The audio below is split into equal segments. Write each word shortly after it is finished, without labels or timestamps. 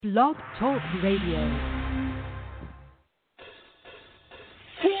Blog Talk Radio.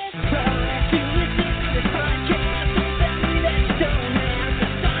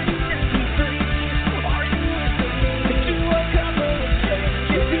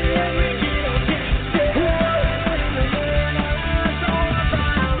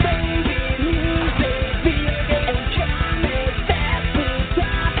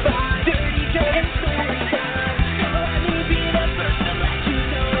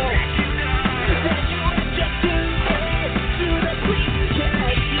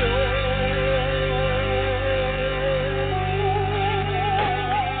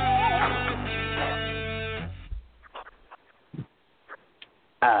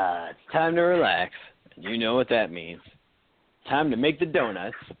 Time to relax. You know what that means. Time to make the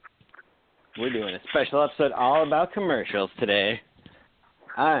donuts. We're doing a special episode all about commercials today.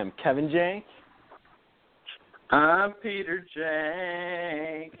 I'm Kevin Jank. I'm Peter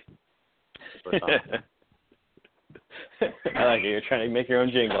Jank. I like it. You're trying to make your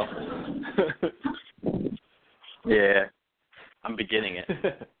own jingle. Yeah. I'm beginning it.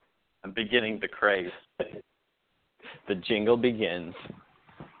 I'm beginning the craze. The jingle begins.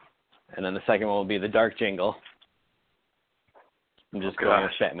 And then the second one will be the dark jingle. I'm just going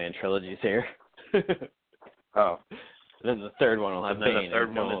with Batman trilogies here. Oh. Then the third one will have Bane. And then the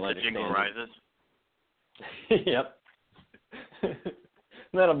third one is the jingle rises. Yep.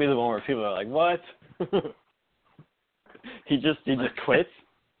 That'll be the one where people are like, "What? he just quits?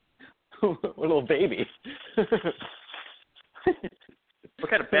 What a little baby." What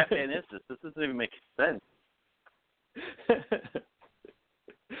kind of Batman is this? This doesn't even make sense.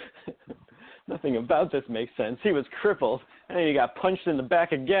 Nothing about this makes sense. He was crippled, and then he got punched in the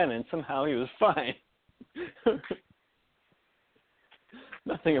back again, and somehow he was fine.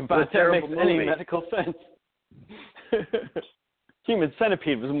 Nothing about that makes any medical sense. Human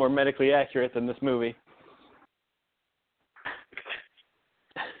Centipede was more medically accurate than this movie.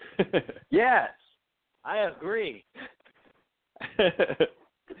 Yes, I agree.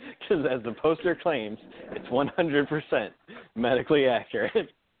 Because as the poster claims, it's 100% medically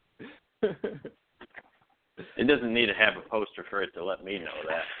accurate. It doesn't need to have a poster for it to let me know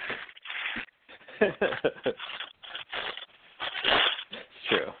that. It's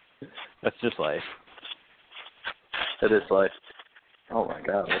true. That's just life. It is life. Oh my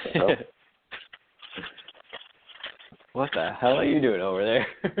God, what the hell? What the hell are you doing over there?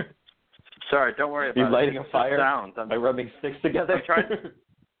 Sorry, don't worry about it. You lighting a fire sounds. by rubbing sticks together?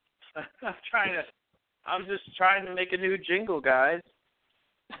 I'm just trying to make a new jingle, guys.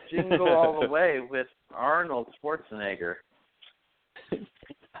 Jingle all the way with Arnold Schwarzenegger.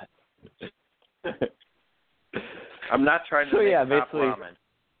 I'm not trying to make top ramen.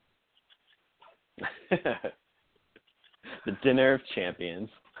 The dinner of champions.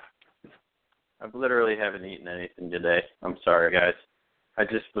 I literally haven't eaten anything today. I'm sorry, guys. I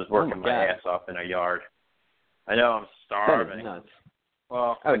just was working my ass off in a yard. I know I'm starving. Nuts.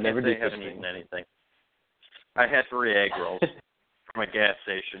 Well, I would never do I haven't eaten anything. I had 3 egg rolls from a gas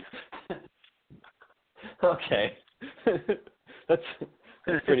station. Okay. That's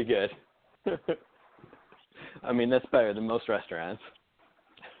pretty good. I mean, that's better than most restaurants.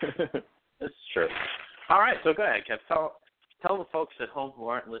 That's true. All right, so go ahead, Kev. Tell the folks at home who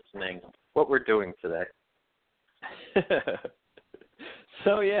aren't listening what we're doing today.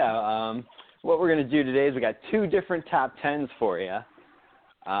 So, what we're going to do today is we got 2 different top 10s for you.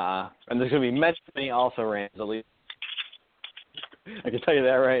 And there's going to be many also rans, at least. I can tell you that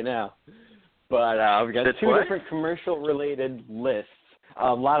right now. But we got 2 different commercial-related lists.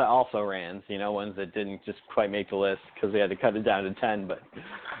 A lot of also rans, ones that didn't just quite make the list because we had to cut it down to 10, but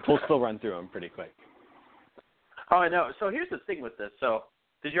we'll still run through them pretty quick. Oh, I know. So here's the thing with this. So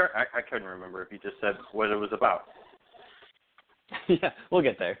I couldn't remember if you just said what it was about. Yeah, we'll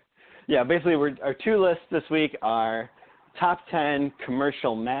get there. Yeah, basically our 2 lists this week are top 10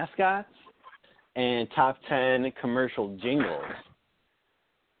 commercial mascots and top 10 commercial jingles.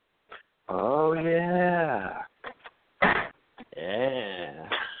 Oh, yeah. Yeah.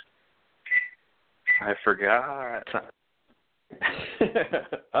 I forgot.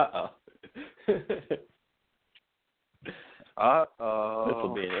 Uh-oh. Uh-oh. This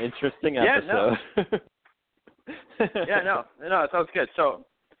will be an interesting episode. No, it sounds good. So,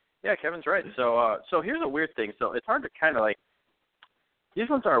 yeah, Kevin's right. So here's a weird thing. So it's hard to kind of these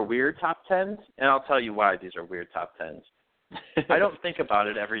ones are weird top 10s, and I'll tell you why these are weird top 10s. I don't think about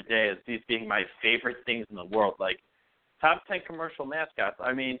it every day as these being my favorite things in the world. Like, top 10 commercial mascots.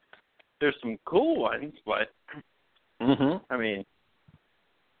 I mean, there's some cool ones, but, I mean,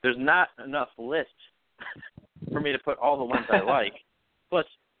 there's not enough list for me to put all the ones I like. Plus,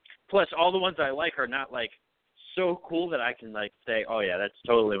 Plus, all the ones I like are not like so cool that I can like say, oh yeah, that's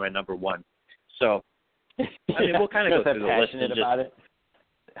totally my number one. So, I mean, we'll kind of go through the list and just, about it.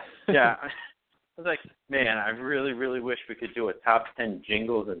 Yeah, I was like, man, I really, really wish we could do a top 10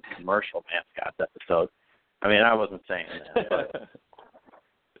 jingles and commercial mascots episode. I mean, I wasn't saying that. But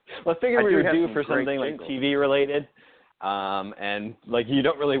well, I figured we would do for great something jingles. like TV related, and like you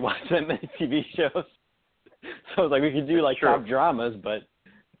don't really watch that many TV shows, so like we could do like top dramas, but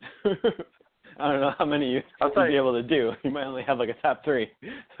I don't know how many you'd be able to do. You might only have like a top 3.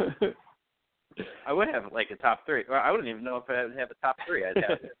 I would have like a top 3. Well, I wouldn't even know if I would have a top 3. I'd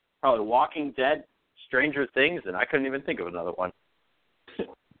have probably Walking Dead, Stranger Things, and I couldn't even think of another one.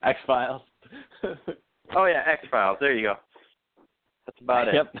 X-Files. Oh yeah, X-Files. There you go. That's about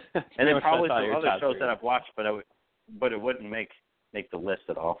it. Yep. And then probably some other shows 3. that I've watched, but it wouldn't make the list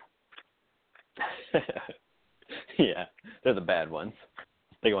at all. Yeah, they're the bad ones.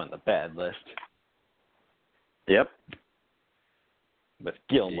 They go on the bad list. Yep. With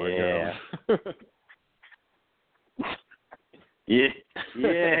Gilmore Girls.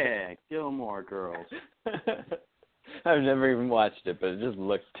 Yeah, Gilmore Girls. I've never even watched it, but it just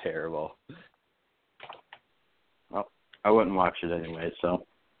looks terrible. Well, I wouldn't watch it anyway, so.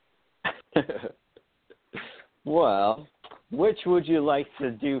 Well, which would you like to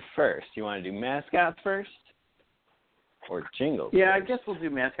do first? You want to do mascots first? Or jingles? Yeah, first? I guess we'll do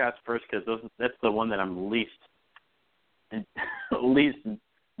mascots first because that's the one that I'm least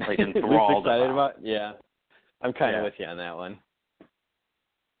like enthralled excited about. Yeah, I'm kind of Yeah. with you on that one.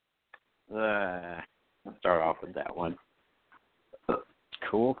 I'll start off with that one.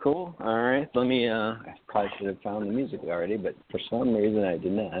 Cool. All right, let me. I probably should have found the music already, but for some reason I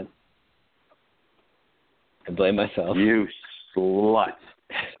did not. I blame myself. You slut.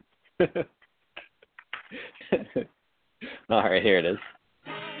 All right, here it is.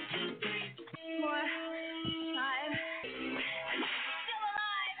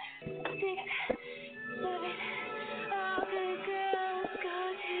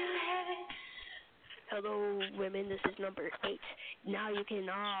 Hello, women. This is number 8. Now you can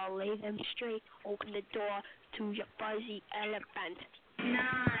all lay them straight. Open the door to your fuzzy elephant. 9,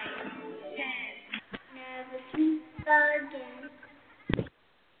 10. Never sleep again.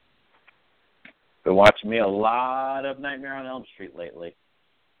 Been watching me a lot of Nightmare on Elm Street lately.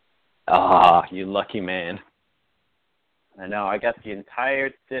 Ah, you lucky man. I know. I got the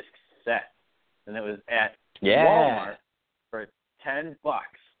entire disc set, and it was at Yeah. Walmart for $10,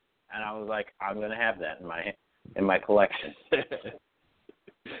 and I was like, I'm gonna have that in my collection.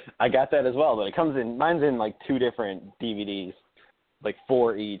 I got that as well, but mine's in like 2 different DVDs, like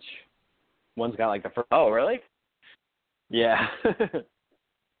 4 each. One's got like the first. Oh, really? Yeah.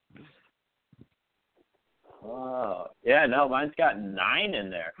 Oh, yeah. No, mine's got 9 in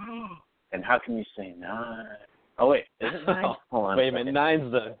there. And how can you say 9? Oh wait, is it 9? Hold on. Wait a minute.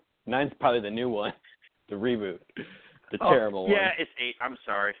 Nine's probably the new one, the reboot, the terrible one. Yeah, it's 8. I'm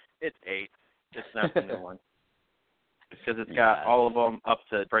sorry, it's 8. It's not the new one. Because it's got all of them up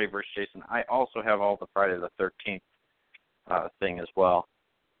to Freddy vs. Jason. I also have all the Friday the 13th thing as well.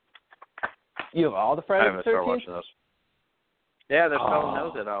 You have all the I Friday haven't the started 13th? watching those. Yeah, they're selling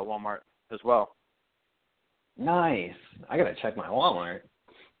those at Walmart as well. Nice. I gotta check my Walmart.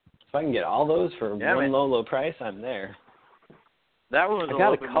 If I can get all those for one low price, I'm there. That one was a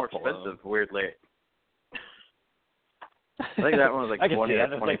little bit more expensive, weirdly. I think that one was like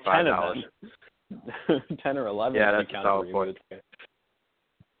 $20 or $25. 10 or 11. Yeah, that's a solid point.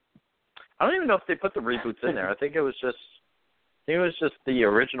 I don't even know if they put the reboots in there. I think it was just the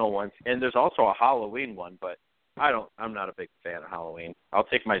original ones. And there's also a Halloween one, but I'm not a big fan of Halloween. I'll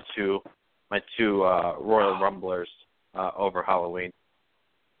take my two Royal Rumblers over Halloween.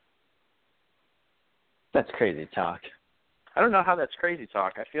 That's crazy talk. I don't know how that's crazy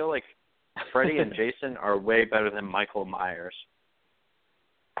talk. I feel like Freddy and Jason are way better than Michael Myers.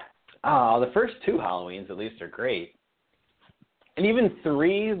 Oh, the first 2 Halloweens at least are great. And even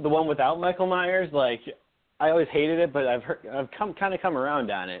 3, the one without Michael Myers, like I always hated it, but I've come around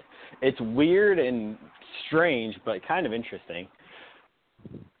on it. It's weird and strange, but kind of interesting.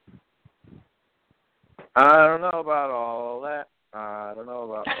 I don't know about all that. I don't know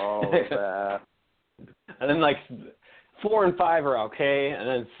about all of that. And then like 4 and 5 are okay, and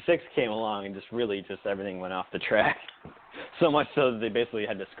then 6 came along and just everything went off the track. So much so that they basically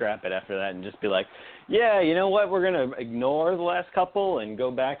had to scrap it after that and just be like, yeah, you know what, we're going to ignore the last couple and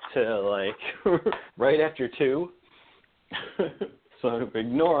go back to like right after 2. So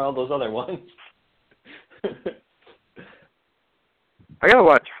ignore all those other ones. I gotta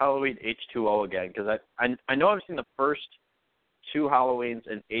watch Halloween H2O again because I know I've seen the first 2 Halloweens,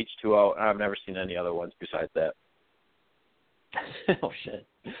 and H2O, and I've never seen any other ones besides that. Oh, shit.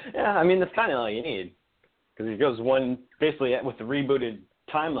 Yeah, I mean, that's kind of all you need. Because it goes one, basically, with the rebooted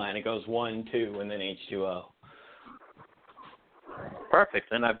timeline, it goes 1, 2, and then H2O.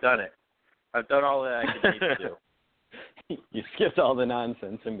 Perfect, and I've done it. I've done all that I could need to do. You skipped all the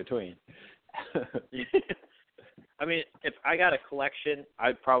nonsense in between. I mean, if I got a collection,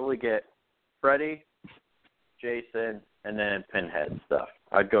 I'd probably get Freddy, Jason, and then Pinhead stuff.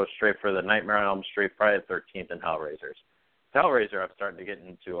 I'd go straight for the Nightmare on Elm Street, Friday the 13th, and Hellraisers. Hellraiser I'm starting to get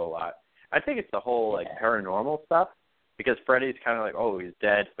into a lot. I think it's the whole like paranormal stuff because Freddy's kind of like, oh, he's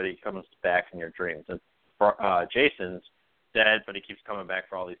dead, but he comes back in your dreams. And Jason's dead, but he keeps coming back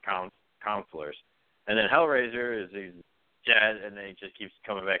for all these counselors. And then Hellraiser is he's dead, and then he just keeps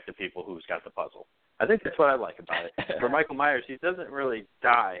coming back to people who's got the puzzle. I think that's what I like about it. For Michael Myers, he doesn't really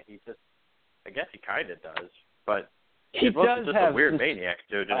die. He just, I guess he kind of does, but he's does just have a weird maniac,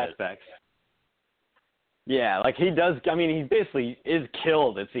 dude. Aspects. Yeah, like he does. I mean, he basically is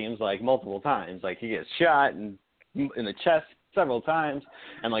killed. It seems like multiple times. Like he gets shot in the chest several times,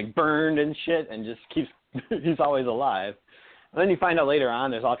 and like burned and shit, and just keeps. He's always alive. And then you find out later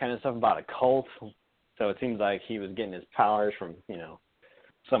on, there's all kind of stuff about a cult. So it seems like he was getting his powers from,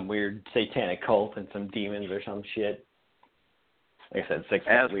 some weird satanic cult and some demons or some shit. Like I said, 6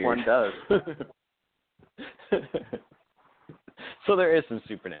 As weird. one does. So there is some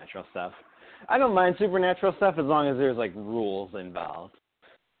supernatural stuff. I don't mind supernatural stuff as long as there's, like, rules involved.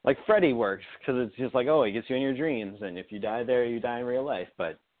 Like, Freddy works because it's just like, oh, he gets you in your dreams, and if you die there, you die in real life.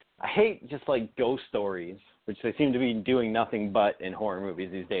 But I hate just, like, ghost stories, which they seem to be doing nothing but in horror movies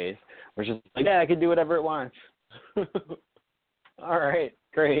these days. Where it's just like, yeah, I can do whatever it wants. All right,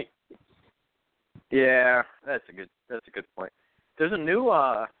 great. Yeah, that's a good point. There's a new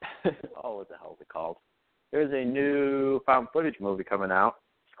what the hell is it called? There's a new found footage movie coming out,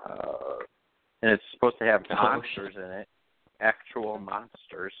 and it's supposed to have monsters in it, actual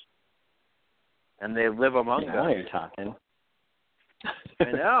monsters, and they live among us. Now you're talking.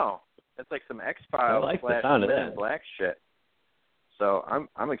 I know. It's like some X-Files / Men in Black shit. So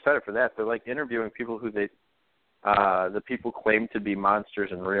I'm excited for that. They're like interviewing people who the people claim to be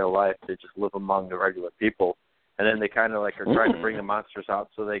monsters in real life. They just live among the regular people, and then they kind of like are trying to bring the monsters out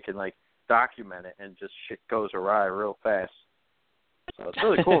so they can like document it, and just shit goes awry real fast. So it's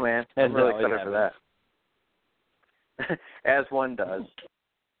really cool, man. I'm really excited for that. As one does.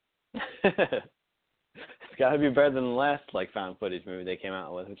 It's got to be better than the last like found footage movie they came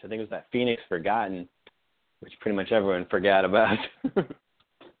out with, which I think was that Phoenix Forgotten, which pretty much everyone forgot about.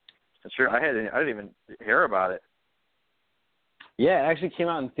 Sure, I didn't even hear about it. Yeah, it actually came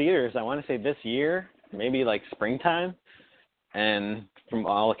out in theaters, I want to say this year, maybe like springtime, and from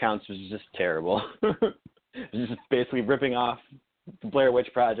all accounts it was just terrible. It was just basically ripping off the Blair Witch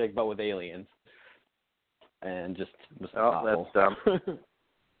Project, but with aliens. And just was awful. That's dumb.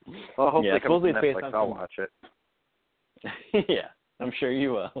 Well, hopefully it comes to Netflix, I'll watch it. Yeah, I'm sure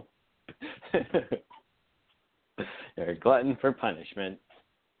you will. You're a glutton for punishment.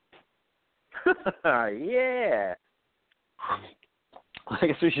 Yeah. I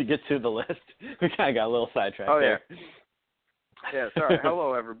guess we should get to the list. We kind of got a little sidetracked there. Yeah, sorry.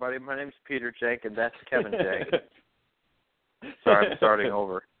 Hello, everybody. My name's Peter Jank, and that's Kevin Jank. Sorry, I'm starting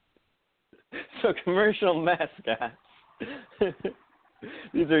over. So commercial mascots.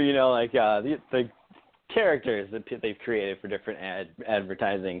 These are, like the characters that they've created for different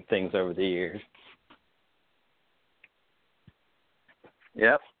advertising things over the years.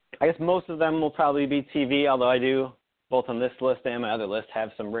 Yep. I guess most of them will probably be TV, although I do, both on this list and my other list,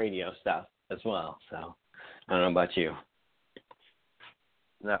 have some radio stuff as well. So I don't know about you.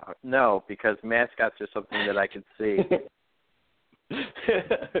 No, because mascots are something that I can see.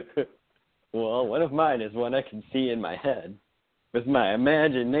 Well, one of mine is one I can see in my head with my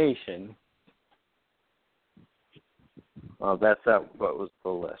imagination. Well, that's not what was the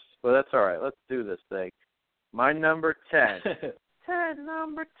list. Well, that's all right. Let's do this thing. My number 10.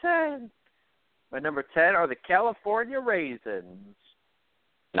 Number 10. My number 10 are the California Raisins.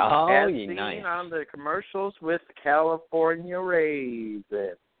 Oh, as you seen nice. on the commercials with California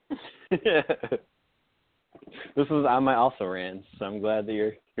Raisins. This was on my also rants, so I'm glad that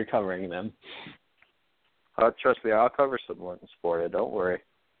you're covering them. Oh, trust me, I'll cover some ones for you. Don't worry.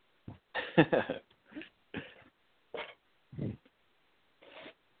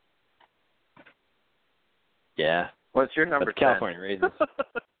 Yeah. What's your number 10? California Raisins.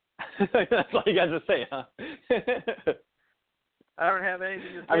 That's all you got to say, huh? I don't have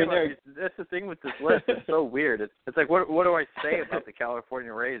anything to say about it. That's the thing with this list. It's so weird. It's like, what do I say about the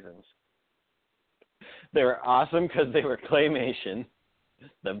California Raisins? They were awesome because they were claymation.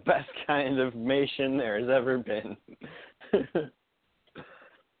 The best kind of mation there has ever been.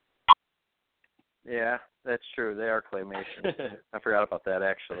 Yeah, that's true. They are claymation. I forgot about that,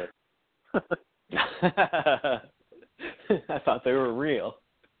 actually. I thought they were real.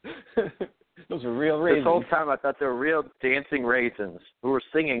 Those were real raisins. This whole time I thought they were real dancing raisins who were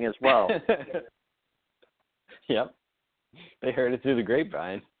singing as well. Yep. They heard it through the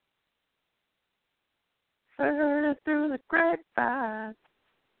grapevine. Heard it through the grapevine.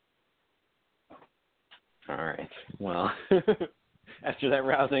 All right. Well, after that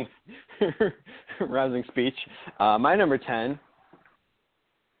rousing speech, my number 10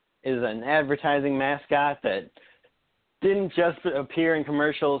 is an advertising mascot that didn't just appear in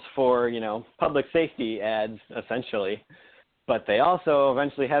commercials for, public safety ads, essentially, but they also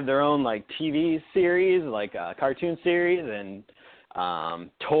eventually had their own, TV series, a cartoon series, and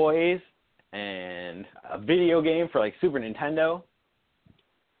toys, and a video game for, Super Nintendo.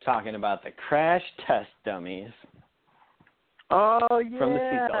 Talking about the Crash Test Dummies. Oh, yeah. From the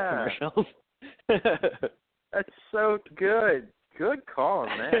seatbelt commercials. That's so good. Good call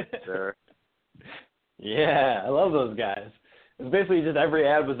on that, sir. Yeah, I love those guys. It's basically just every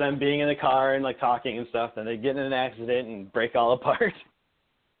ad was them being in the car and talking and stuff, and they'd get in an accident and break all apart.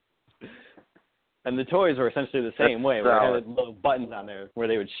 And the toys were essentially the same way, where they had little buttons on there where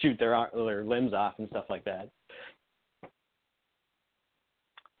they would shoot their limbs off and stuff like that.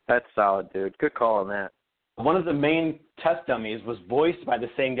 That's solid, dude. Good call on that. One of the main test dummies was voiced by the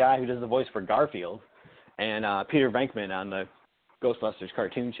same guy who does the voice for Garfield and Peter Venkman on the Ghostbusters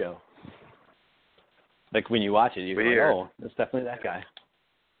cartoon show. When you watch it, you're like, oh, it's definitely that guy.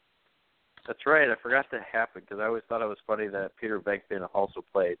 That's right. I forgot that happened because I always thought it was funny that Peter Venkman also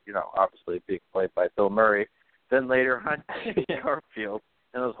played, obviously being played by Bill Murray, then later on Garfield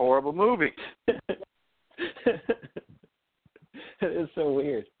in those horrible movies. It's so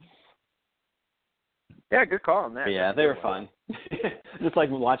weird. Yeah, good call on that. But yeah, they were fun. Just like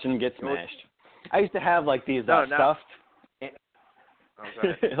watching them get smashed. I used to have these stuffed,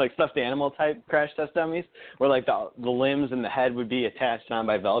 stuffed animal type Crash Test Dummies, where the limbs and the head would be attached on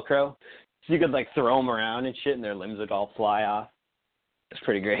by Velcro, so you could throw them around and shit, and their limbs would all fly off. It's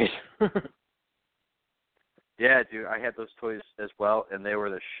pretty great. Yeah, dude, I had those toys as well, and they were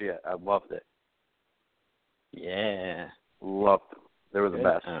the shit. I loved it. Yeah. Loved them. They were the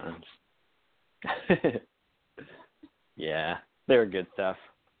best. Yeah, they were good stuff.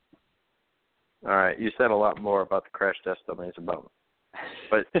 All right, you said a lot more about the Crash Test Dummies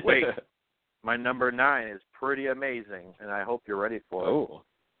but wait, my number 9 is pretty amazing, and I hope you're ready for it. Oh,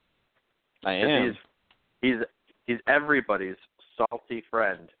 I am. He's everybody's salty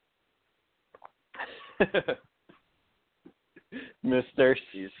friend. Mr.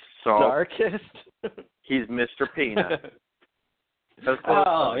 He's Sarkist? He's Mr. Peanut.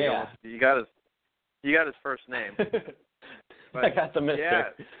 Oh, yeah. You got his first name. But, I got the Mr.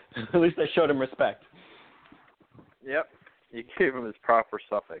 Yeah. At least I showed him respect. Yep. You gave him his proper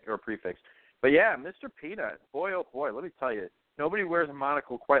suffix or prefix. But yeah, Mr. Peanut, boy, oh boy, let me tell you, nobody wears a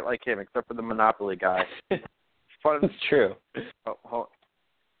monocle quite like him except for the Monopoly guy. Fun. It's true. Oh, hold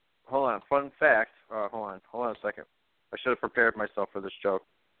on. Fun fact. Hold on a second. I should have prepared myself for this joke.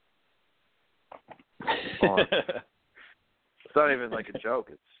 Hold on. It's not even a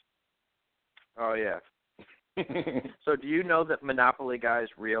joke. Oh, yeah. So do you know that Monopoly guy's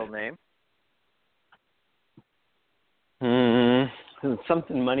real name?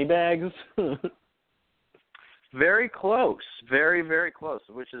 Something Moneybags? Very close. Very, very close,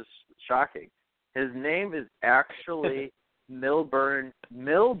 which is shocking. His name is actually Milburn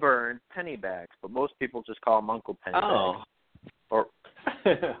Pennybags, but most people just call him Uncle Pennybags. Oh.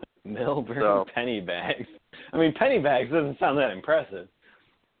 Milburn Pennybags. I mean, Pennybags doesn't sound that impressive.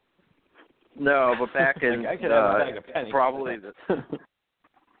 No, but back in I could have a bag of pennies. Probably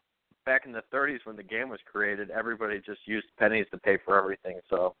back in the 30s when the game was created, everybody just used pennies to pay for everything,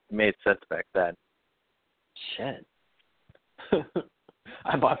 so it made sense back then. Shit.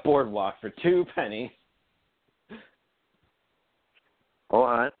 I bought Boardwalk for 2 pennies. Hold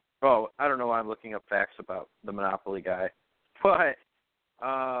on. Oh, I don't know why I'm looking up facts about the Monopoly guy. But,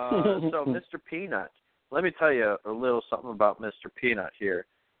 so Mr. Peanut, let me tell you a little something about Mr. Peanut here.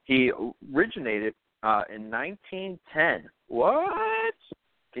 He originated in 1910. What?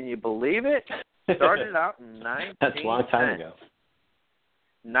 Can you believe it? Started out in 1910. That's a long time ago.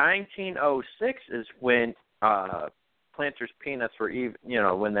 1906 is when Planters Peanuts were even,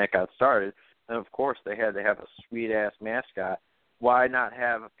 when that got started. And of course, they had to have a sweet ass mascot. Why not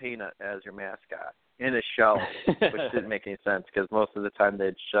have a peanut as your mascot in a shell? Which didn't make any sense because most of the time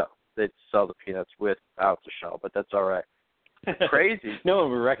they'd they'd sell the peanuts without the shell, but that's all right. Crazy. No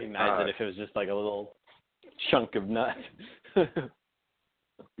one would recognize it if it was just like a little chunk of nut.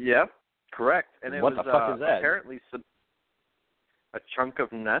 Yep, correct. And it What was the fuck is that? apparently a chunk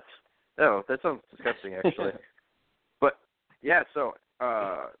of nuts. Oh, that sounds disgusting, actually. But yeah, so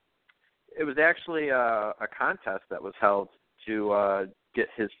it was actually a contest that was held to get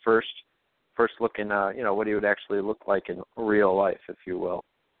his first look in, what he would actually look like in real life, if you will.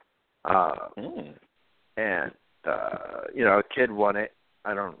 And a kid won it.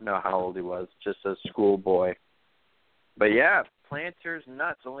 I don't know how old he was, just a schoolboy. But yeah, Planters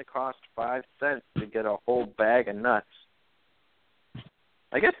nuts only cost 5 cents to get a whole bag of nuts.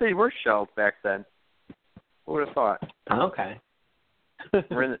 I guess they were shelled back then. Who would have thought? Okay.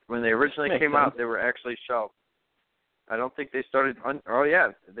 When they originally came out, they were actually shelled. I don't think they started.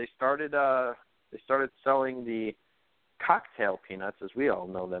 They started selling the cocktail peanuts as we all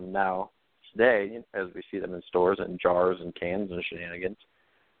know them now today, as we see them in stores and jars and cans and shenanigans.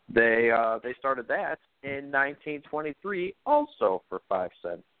 They started that in 1923, also for 5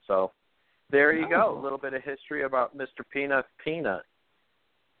 cents. So there you go, a little bit of history about Mr. Peanut.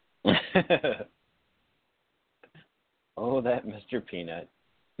 Oh, that Mr. Peanut.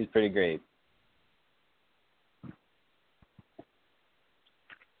 He's pretty great.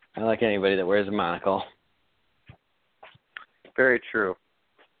 I like anybody that wears a monocle. Very true.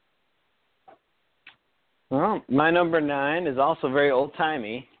 Well, my number 9 is also very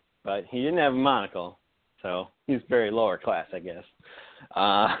old-timey, but he didn't have a monocle, so he's very lower class, I guess.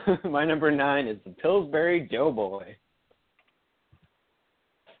 My number 9 is the Pillsbury Doughboy.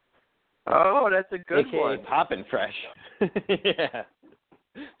 Oh, that's a good AKA one. Poppin' Fresh. Yeah.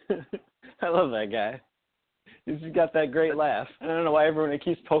 I love that guy. He's just got that great laugh. I don't know why everyone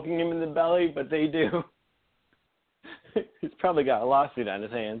keeps poking him in the belly, but they do. He's probably got a lawsuit on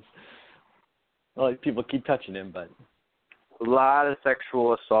his hands. Well, like, people keep touching him, but... A lot of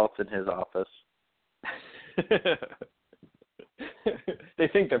sexual assaults in his office. They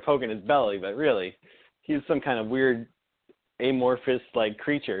think they're poking his belly, but really, he's some kind of weird amorphous like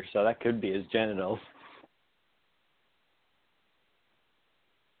creature, so that could be his genitals.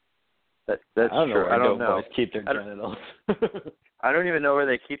 That's I don't true. know I don't boys know. keep their genitals. I don't even know where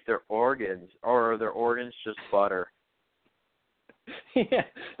they keep their organs, or are their organs just butter? Yeah,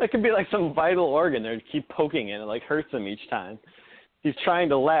 that could be like some vital organ. They keep poking it, and it like hurts him each time. He's trying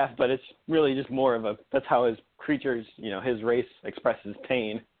to laugh, but it's really just more of that's how his creatures, his race expresses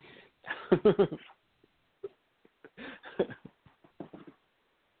pain.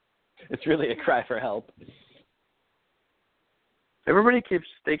 It's really a cry for help. Everybody keeps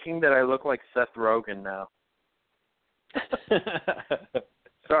thinking that I look like Seth Rogen now.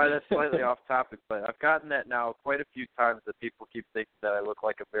 Sorry, that's slightly off topic, but I've gotten that now quite a few times that people keep thinking that I look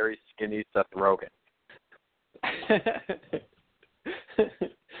like a very skinny Seth Rogen.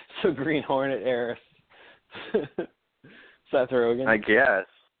 So Green Hornet era Seth Rogen? I guess.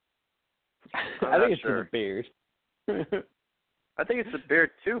 I think it's the beard. I think it's the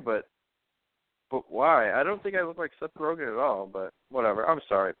beard too, but why? I don't think I look like Seth Rogen at all, but whatever. I'm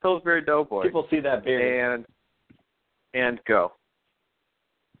sorry. Pillsbury Doughboy. People see that beard. And go.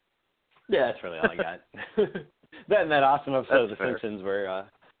 Yeah, that's really all I got. That and that awesome episode of The Simpsons where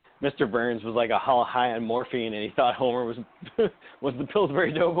Mr. Burns was like a high on morphine and he thought Homer was the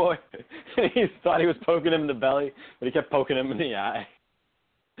Pillsbury Doughboy. And he thought he was poking him in the belly, but he kept poking him in the eye.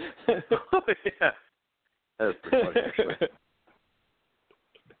 Oh, yeah. That was pretty funny, actually.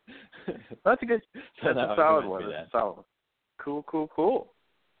 That's a solid one. That's a solid one. Cool.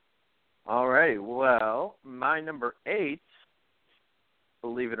 All right. Well, my number 8,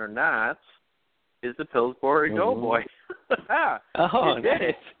 believe it or not, is the Pillsbury Doughboy. Oh, you did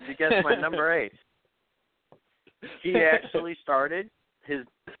it. You guessed my number 8. He actually started his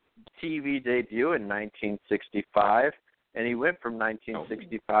TV debut in 1965, and he went from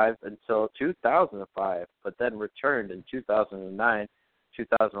 1965 until 2005, but then returned in 2009,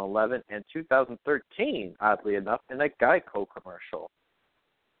 2011, and 2013, oddly enough, in a Geico commercial.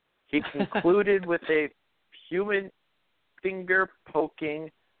 He concluded with a human finger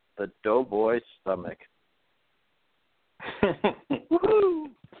poking the Doughboy's stomach. Woo!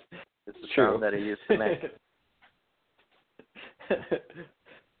 It's the sound that he used to make.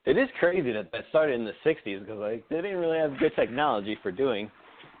 It is crazy that started in the 60s because they didn't really have good technology for doing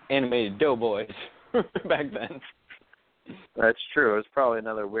animated doughboys back then. That's true. It was probably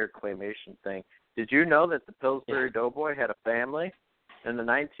another weird claymation thing. Did you know that the Pillsbury Doughboy had a family? In the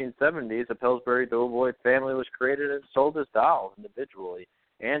 1970s, a Pillsbury Doughboy family was created and sold as dolls individually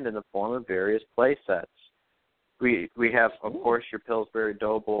and in the form of various play sets. We have, of course, your Pillsbury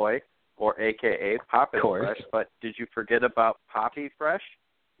Doughboy, or AKA Poppin' Fresh. But did you forget about Poppy Fresh,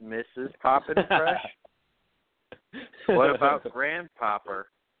 Mrs. Poppin' Fresh? What about Grandpopper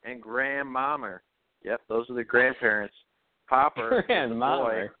and Grandmommer? Yep, those are the grandparents. Popper,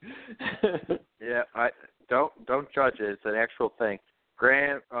 Grandmommer. Yeah, don't judge it. It's an actual thing.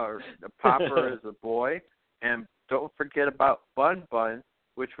 Popper is a boy, and don't forget about Bun Bun,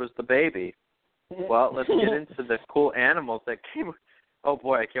 which was the baby. Well, let's get into the cool animals that came. Oh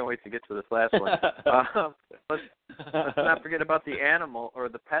boy, I can't wait to get to this last one. Let's not forget about the animal or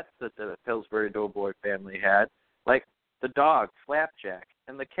the pets that the Pillsbury Doughboy family had, like the dog Flapjack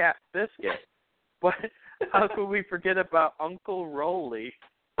and the cat Biscuit. But how could we forget about Uncle Rolly?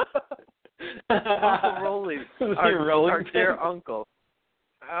 Uncle Rolly, our dear uncle.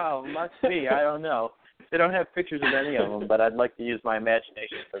 Oh, must be. I don't know. They don't have pictures of any of them, but I'd like to use my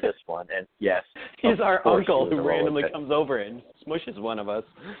imagination for this one. And yes, he's our uncle who randomly comes over and smushes one of us.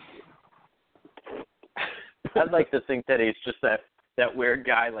 I'd like to think that he's just that weird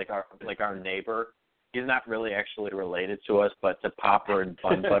guy, like our neighbor. He's not really actually related to us, but to Popper and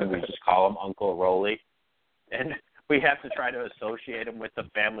Bun Bun, we just call him Uncle Rolly. And we have to try to associate him with the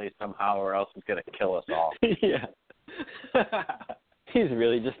family somehow, or else he's going to kill us all. Yeah. He's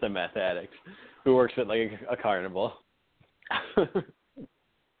really just a meth addict who works at like a carnival.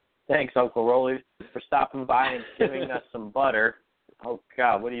 Thanks, Uncle Rolly, for stopping by and giving us some butter. Oh,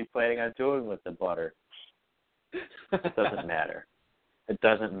 God, what are you planning on doing with the butter? It doesn't matter. It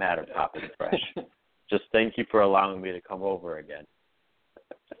doesn't matter, Poppin' Fresh. Just thank you for allowing me to come over again.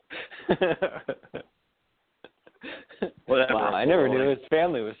 Wow, I never knew his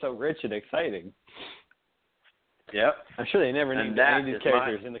family was so rich and exciting. Yep. I'm sure they never named any of these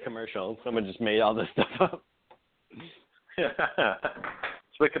characters in the commercials. Someone just made all this stuff up.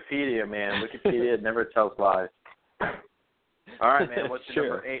 It's Wikipedia, man. Wikipedia never tells lies. All right, man. What's your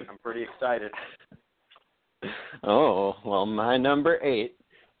number 8? I'm pretty excited. Oh, well, my number 8.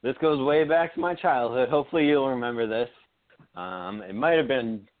 This goes way back to my childhood. Hopefully you'll remember this. It might have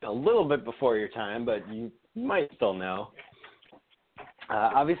been a little bit before your time, but you might still know.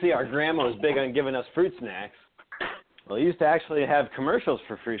 Obviously, our grandma was big on giving us fruit snacks. Well, we used to actually have commercials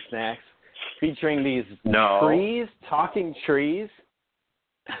for fruit snacks featuring these trees, talking trees.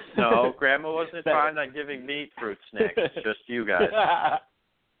 No, Grandma wasn't fond on giving me fruit snacks. Just you guys.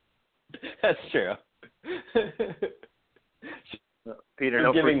 That's true. Peter,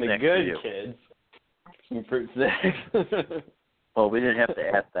 no giving fruit the snacks good kids some fruit snacks. Well, we didn't have to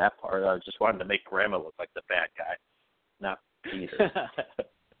add that part. I just wanted to make Grandma look like the bad guy, not Peter.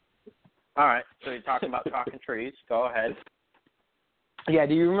 All right, so you're talking about talking trees. Go ahead. Yeah,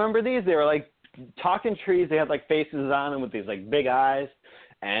 do you remember these? They were like talking trees. They had like faces on them with these like big eyes,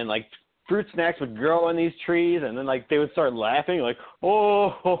 and like fruit snacks would grow on these trees, and then like they would start laughing like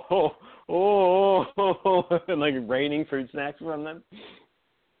and like raining fruit snacks from them.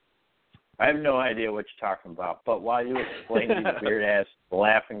 I have no idea what you're talking about, but while you explain these weird ass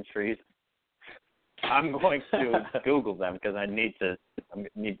laughing trees, I'm going to Google them because I need to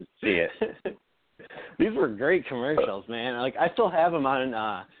see it. These were great commercials, man. Like I still have them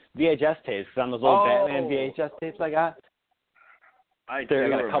on VHS tapes on those old Batman VHS tapes I got. I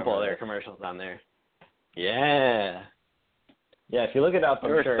got a couple of their commercials on there. Yeah. Yeah, if you look it up, I'm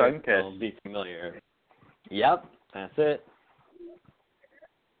sure it'll be familiar. Yep, that's it.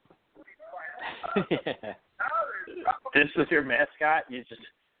 Yeah. This is your mascot?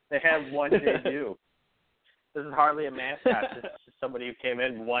 They have one debut. This is hardly a mascot. This is just somebody who came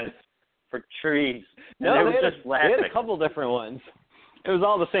in once for trees. No, they were just laughing. They had a couple different ones. It was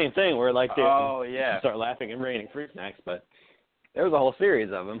all the same thing where like they start laughing and raining fruit snacks, but there was a whole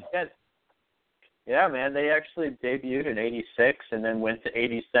series of them. Yeah, man. They actually debuted in '86 and then went to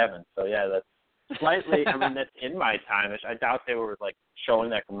 '87. So yeah, that's slightly. I mean, that's in my time. I doubt they were like showing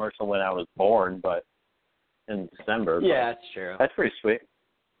that commercial when I was born, but in December. Yeah, that's true. That's pretty sweet.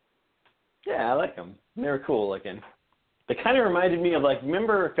 Yeah, I like them. They were cool looking. They kind of reminded me of like,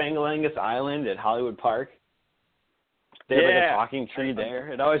 remember Fangalangus Island at Hollywood Park? They had like a talking tree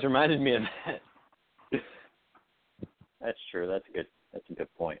there. It always reminded me of that. That's true. That's a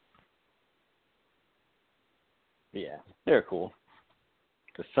good point. Yeah, they're cool.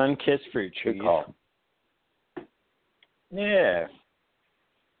 The sun-kissed fruit trees. Good call. Yeah.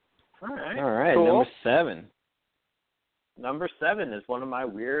 All right. Cool. Number 7. Number 7 is one of my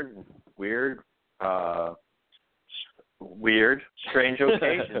weird, strange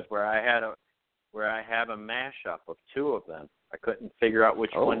occasions where I have a mashup of two of them. I couldn't figure out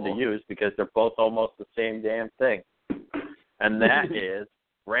which one to use because they're both almost the same damn thing. And that is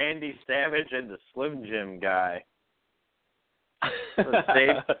Randy Savage and the Slim Jim guy. Was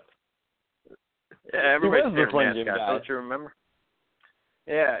Dave? Yeah, everybody's the Slim favorite Jim mascot. guy. Don't you remember?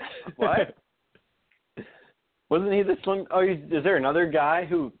 Yeah. What? Wasn't he the Slim? Oh, is there another guy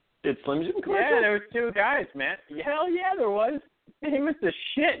who did Slim Jim commercials? Yeah, there were two guys, man. Hell yeah, there was. He was the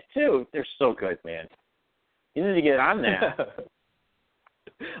shit too. They're so good, man. You need to get on that.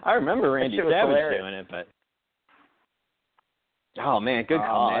 I remember Randy shit was Savage hilarious. doing it, but oh man, good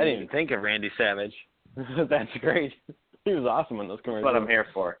call. Man. I didn't even think of Randy Savage. That's great. He was awesome on those commercials. That's what I'm here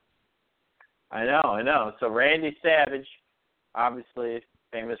for. I know. So Randy Savage, obviously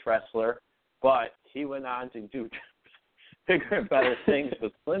famous wrestler, but he went on to do bigger and better things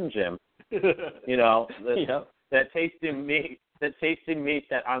with Slim Jim. You know, that tasty meat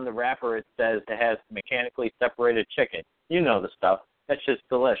that on the wrapper it says it has mechanically separated chicken. You know the stuff. That's just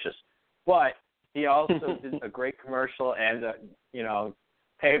delicious. But he also did a great commercial and,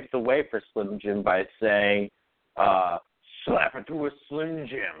 paved the way for Slim Jim by saying, slap it through a Slim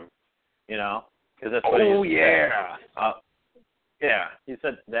Jim, because that's what he used to say. Yeah, he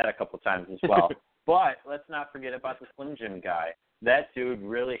said that a couple times as well. But let's not forget about the Slim Jim guy. That dude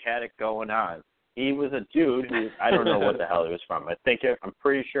really had it going on. He was a dude who, I don't know what the hell he was from. I'm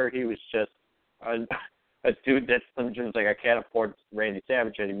pretty sure he was just a dude that Slim Jim's like, I can't afford Randy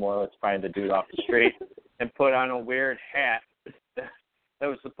Savage anymore. Let's find a dude off the street and put on a weird hat that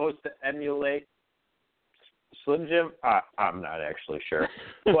was supposed to emulate Slim Jim. I'm not actually sure.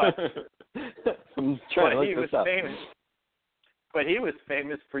 But, I'm trying to he look was this up. famous. But he was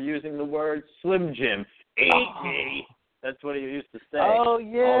famous for using the word Slim Jim. Eat me. That's what he used to say. Oh,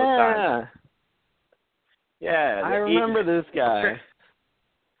 yeah. All the time. Yeah. I remember this guy.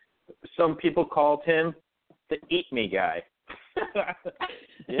 Some people called him the Eat Me guy.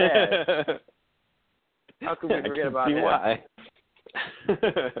 Yeah. How could we forget about that? Why?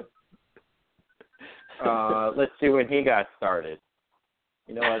 Let's see when he got started.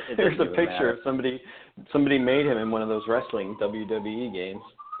 You know what? There's a picture of somebody made him in one of those wrestling WWE games.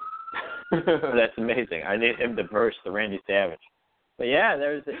 That's amazing. I need him to verse the Randy Savage. But yeah,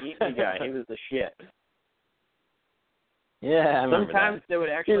 there's the Eat Me guy. He was the shit. Yeah, I remember Sometimes they would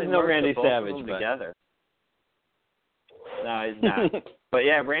actually no merge Randy both Savage, of them but together. No, he's not. But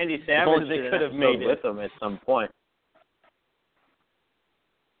yeah, Randy Savage they could have made it with him at some point.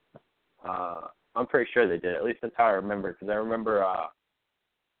 I'm pretty sure they did. At least that's how I remember. Because I remember, I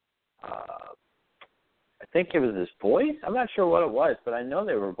think it was his voice. I'm not sure what it was, but I know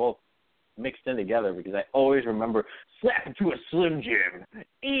they were both mixed in together because I always remember slap it to a Slim Jim,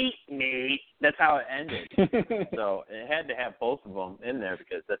 eat me. That's how it ended. So it had to have both of them in there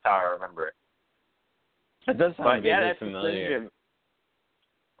because that's how I remember it. That does sound that's familiar.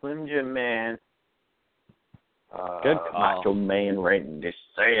 Slim Jim man. Good call. Macho Man Randy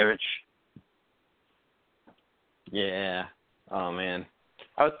Savage. Yeah. Oh man.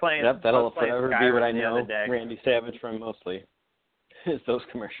 I was playing. Yep, that'll forever be Skyrim what I the know other day. Randy Savage from mostly. Is those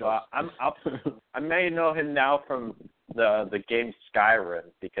commercials. I may know him now from the game Skyrim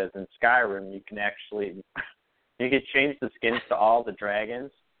because in Skyrim you can change the skins to all the dragons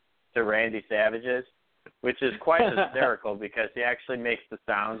to Randy Savage's, which is quite hysterical because he actually makes the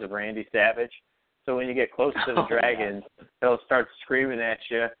sounds of Randy Savage. So when you get close to the dragons, they'll start screaming at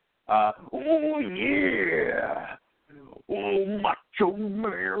you. Oh yeah! Oh, Macho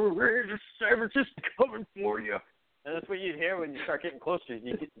Man Randy Savage is coming for you. And that's what you'd hear when you start getting closer.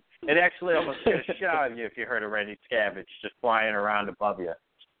 It actually almost scares the shit out of you if you heard a Randy Savage just flying around above you.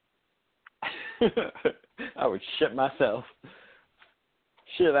 I would shit myself.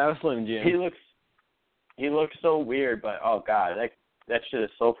 Shit, that was Slim Jim. He looks so weird, but oh god, that shit is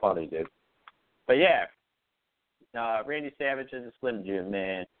so funny, dude. But yeah, Randy Savage is a Slim Jim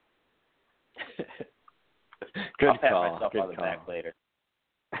man. Good I'll pat call. myself Good on the call. back later.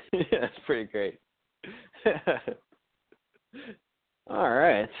 Yeah, that's pretty great. All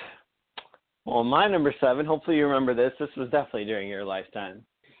right. Well, my number 7, hopefully you remember this. This was definitely during your lifetime.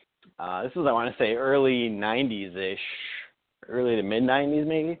 This was, I want to say, early 90s-ish, early to mid-90s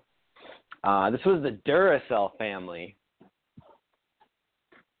maybe. This was the Duracell family.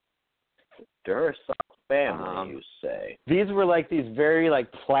 Duracell family, you say? These were like these very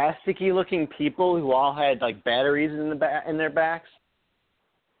like plasticky looking people who all had like batteries in their backs.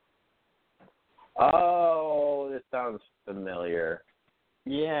 Oh, this sounds familiar.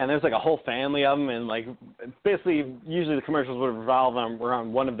 Yeah, and there's like a whole family of them, and like basically, usually the commercials would revolve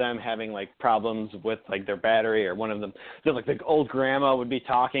around one of them having like problems with like their battery, or one of them, like the old grandma would be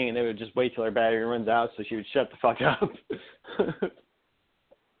talking, and they would just wait till her battery runs out, so she would shut the fuck up.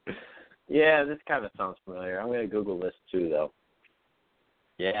 Yeah, this kind of sounds familiar. I'm gonna Google this too, though.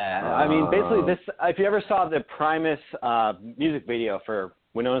 Yeah, I mean, basically this, if you ever saw the Primus music video for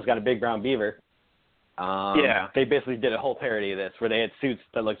Winona's Got a Big Brown Beaver, they basically did a whole parody of this where they had suits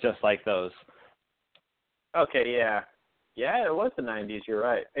that looked just like those. Okay, yeah. Yeah, it was the 90s, you're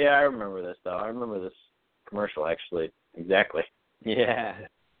right. Yeah, I remember this, though. I remember this commercial, actually. Exactly. Yeah.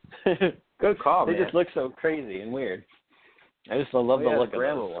 Good call, man. They just look so crazy and weird. I just love the look of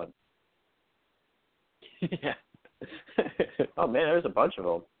grandma those. one. Yeah. Oh, man, there's a bunch of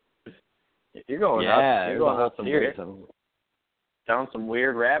them. You're going up. Yeah, You're going whole some series weird, of them. down some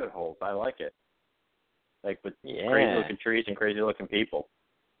weird rabbit holes. I like it. Like with crazy-looking trees and crazy-looking people.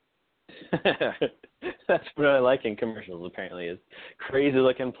 That's what I like in commercials, apparently, is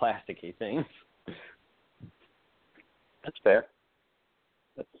crazy-looking plasticky things. That's fair.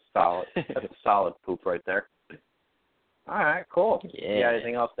 That's solid. That's a solid poop right there. All right, cool. Yeah. You got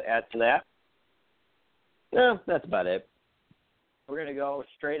anything else to add to that? No, that's about it. We're going to go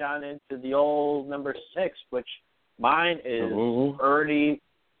straight on into the old number 6, which mine is Ernie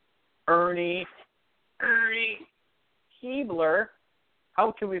Keebler.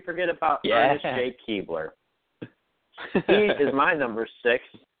 How can we forget about Ernest J. Keebler? He is my number 6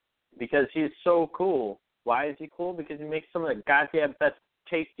 because he's so cool. Why is he cool? Because he makes some of the goddamn best,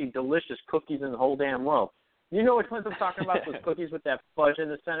 tasty, delicious cookies in the whole damn world. You know which ones I'm talking about? Those cookies with that fudge in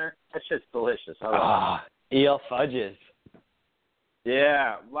the center? That shit's delicious. E.L. Fudges.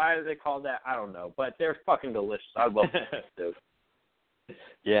 Yeah. Why do they call that? I don't know. But they're fucking delicious. I love them, dude.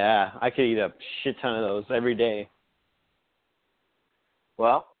 Yeah. I could eat a shit ton of those every day.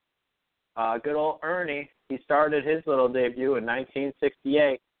 Well, good old Ernie, he started his little debut in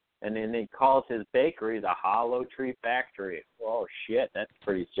 1968, and then he calls his bakery the Hollow Tree Factory. Oh, shit. That's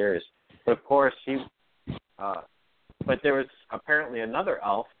pretty serious. But, of course, but there was apparently another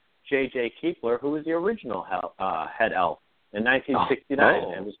elf, J.J. Keebler, who was the original head elf in 1969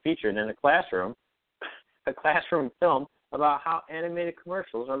 and was featured in a classroom film about how animated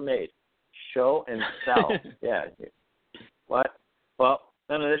commercials are made. Show and sell. Yeah. What? Well,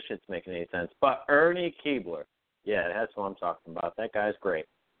 none of this shit's making any sense. But Ernie Keebler, yeah, that's what I'm talking about. That guy's great.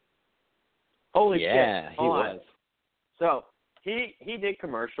 Holy shit. Yeah, he was. So he did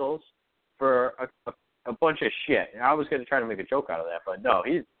commercials for a bunch of shit. And I was going to try to make a joke out of that, but no,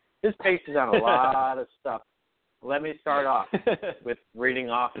 his face is on a lot of stuff. Let me start off with reading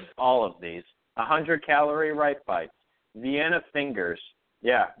off all of these. 100-calorie Ripe Bites, Vienna Fingers.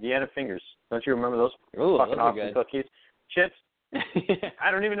 Yeah, Vienna Fingers. Don't you remember those fucking awesome cookies? Chips.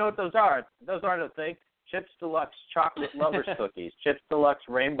 I don't even know what those are. Those aren't a thing. Chips Deluxe Chocolate Lovers Cookies. Chips Deluxe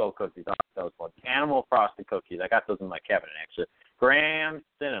Rainbow Cookies. I like those ones. Animal Frosted Cookies. I got those in my cabinet, actually. Graham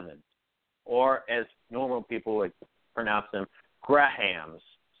Cinnamon. Or, as normal people would pronounce them, Graham's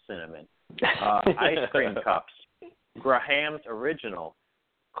Cinnamon. Ice Cream Cups. Graham's Original.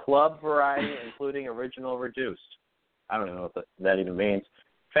 Club Variety, including Original Reduced. I don't even know what that even means.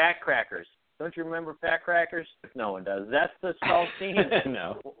 Fat Crackers. Don't you remember Fat Crackers? No one does. That's the saltines.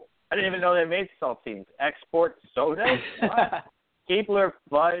 No. I didn't even know they made saltines. Export sodas? What? Keebler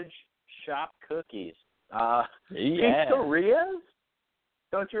Fudge Shop Cookies. Pizzerias?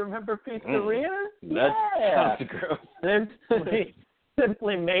 Don't you remember pizzerias? That sounds gross.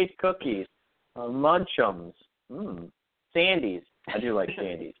 Simply Made Cookies. Munchums. Sandies. I do like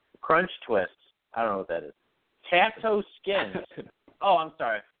Sandies. Crunch Twists. I don't know what that is. Tato Skins. Oh, I'm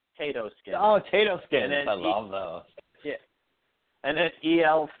sorry. Tato Skins. Oh, Tato Skins. Then I love those. Yeah. And then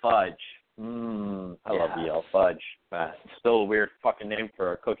E.L. Fudge. I love E.L. Fudge. Still a weird fucking name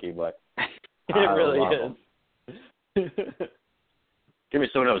for a cookie, but it really is. Give me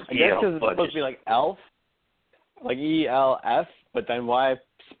some of those I guess E.L. because it's supposed to be like elf, like E-L-F, but then why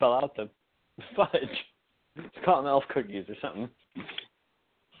spell out the fudge? Just call them elf cookies or something.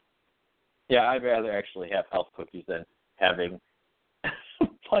 Yeah, I'd rather actually have elf cookies than having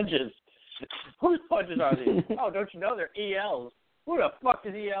fudges. Whose fudges are these? Oh, don't you know they're ELs? Who the fuck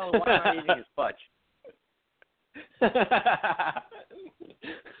is EL and why am I eating his fudge?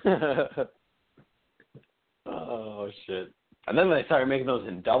 Oh, shit. And then they started making those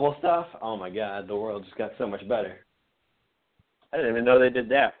in double stuff. Oh, my God. The world just got so much better. I didn't even know they did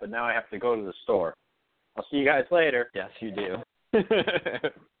that, but now I have to go to the store. I'll see you guys later. Yes, you do.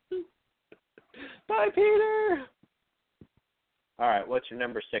 Bye, Peter. All right, what's your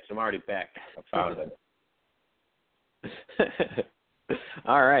number 6? I'm already back. I found it.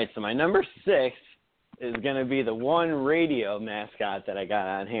 All right, so my number 6 is going to be the one radio mascot that I got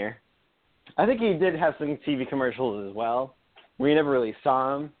on here. I think he did have some TV commercials as well. We never really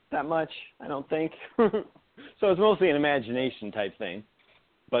saw him that much, I don't think. So it's mostly an imagination type thing.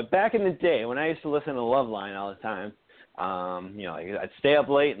 But back in the day, when I used to listen to Loveline all the time, Like I'd stay up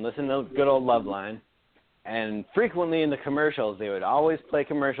late and listen to good old Loveline. And frequently in the commercials, they would always play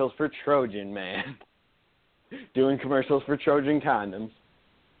commercials for Trojan Man, doing commercials for Trojan condoms.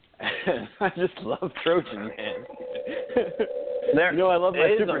 And I just love Trojan Man. I love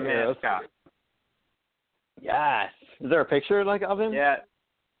my superheroes. Yes. Is there a picture of him? Yeah.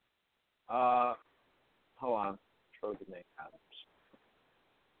 Hold on. Trojan Man condoms.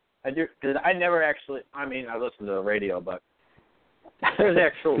 I do, because I never actually. I listened to the radio, but there's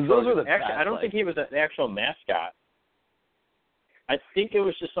actual. Those were the actually, I don't think he was an actual mascot. I think it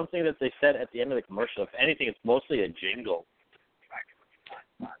was just something that they said at the end of the commercial. If anything, it's mostly a jingle.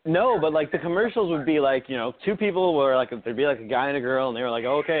 No, but the commercials would be two people were there'd be a guy and a girl, and they were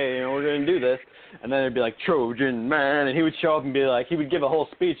okay, we're gonna do this, and then there'd be Trojan Man, and he would show up and be he would give a whole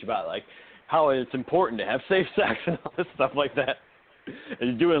speech about how it's important to have safe sex and all this stuff like that. And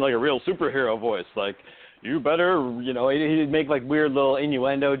he's doing a real superhero voice, you better, he'd make weird little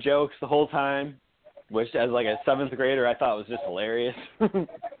innuendo jokes the whole time, which as a 7th grader I thought was just hilarious.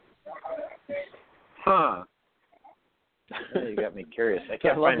 Huh. Yeah, you got me curious. I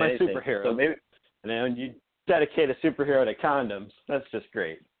can't love find my anything. superhero. So maybe, and then when you dedicate a superhero to condoms, that's just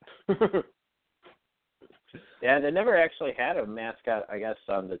great. Yeah, they never actually had a mascot, I guess,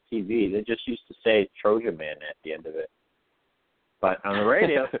 on the TV. They just used to say Trojan Man at the end of it. But on the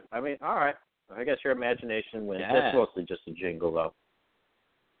radio, all right. I guess your imagination wins. Yeah. That's mostly just a jingle, though.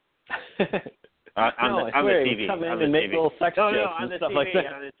 I on swear, the he TV. would come in on and the make TV. little sex jokes on and the stuff TV, like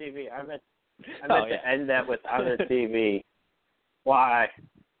that. on the TV. I meant yeah. to end that with on the TV. Why?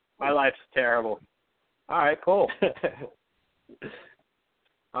 My life's terrible. All right, cool.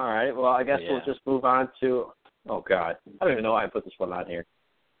 All right, well, I guess we'll just move on to, oh, God. I don't even know why I put this one on here.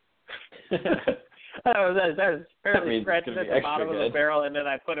 That was fairly scratching at the bottom of the barrel, and then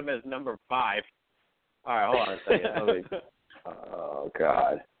I put him as number 5. All right, hold on a second. Oh,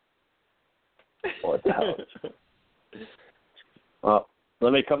 God. What the hell? Well,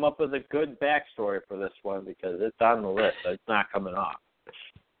 let me come up with a good backstory for this one because it's on the list. It's not coming off.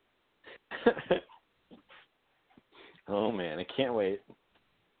 Oh, man, I can't wait.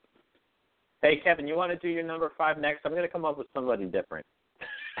 Hey, Kevin, you want to do your number 5 next? I'm going to come up with somebody different.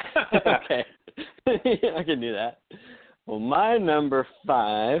 Okay. Yeah, I can do that. Well, my number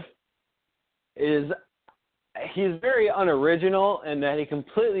 5 is, he's very unoriginal in that he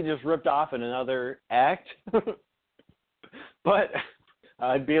completely just ripped off in another act. But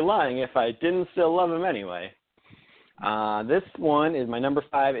I'd be lying if I didn't still love him anyway. This one is my number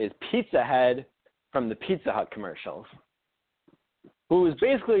 5 is Pizza Head from the Pizza Hut commercials, who is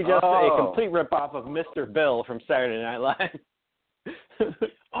basically just a complete ripoff of Mr. Bill from Saturday Night Live.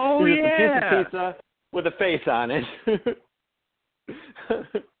 Oh, He's yeah. just a piece of pizza with a face on it.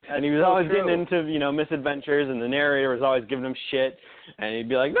 And he was always getting into, misadventures, and the narrator was always giving him shit, and he'd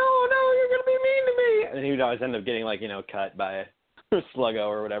be like, no, you're going to be mean to me. And he would always end up getting, cut by a sluggo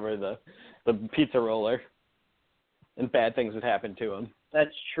or whatever, the pizza roller, and bad things would happen to him.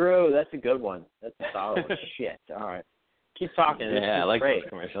 That's true. That's a good one. That's a solid one. Shit. All right. Keep talking. Yeah, I like great. those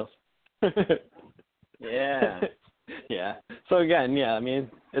commercials. Yeah. Yeah. So again,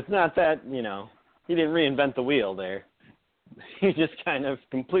 it's not that, he didn't reinvent the wheel there. He just kind of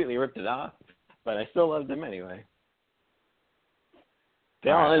completely ripped it off, but I still loved him anyway.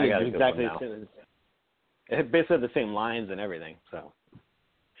 They all ended exactly the same. It basically had the same lines and everything, so.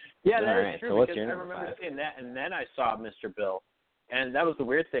 Yeah, that is true, so what's because your I number remember 5? seeing that, and then I saw Mr. Bill, and that was the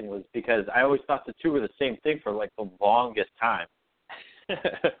weird thing, was because I always thought the two were the same thing for, the longest time.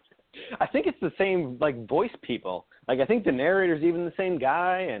 I think it's the same, voice people. I think the narrator's even the same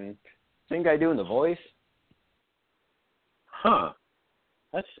guy, and same guy doing the voice. Huh.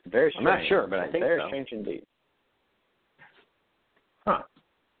 That's very strange. I'm not sure, but I think very so. Strange indeed. Huh.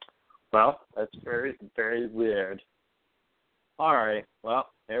 Well, that's very, very weird. All right.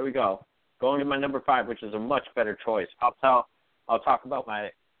 Well, there we go. Going to my number 5, which is a much better choice. I'll talk about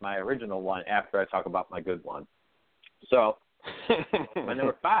my original one after I talk about my good one. So, my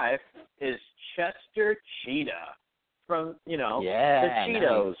number 5 is Chester Cheetah from, the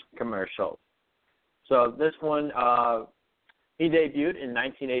Cheetos commercial. So this one, he debuted in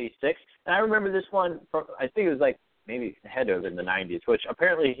 1986. And I remember this one from, I think it was maybe ahead of in the 90s, which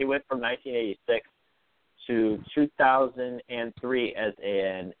apparently he went from 1986 to 2003 as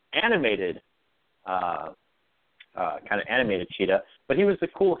an animated, kind of animated cheetah. But he was the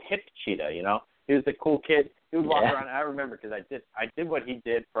cool hip cheetah, He was the cool kid. He would walk around. I remember because I did what he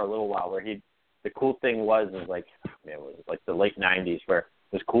did for a little while, where the cool thing was it was the late 90s, where it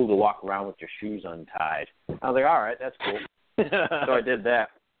was cool to walk around with your shoes untied. I was like, all right, that's cool. So I did that.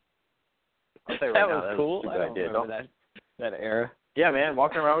 I'll tell you right now, was cool. That was a good idea. That era. Yeah, man,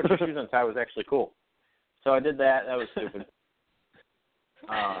 walking around with your shoes untied was actually cool. So I did that. That was stupid.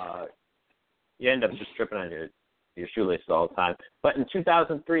 You end up just tripping on your shoelaces all the time. But in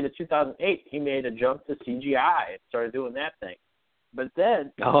 2003 to 2008, he made a jump to CGI and started doing that thing. But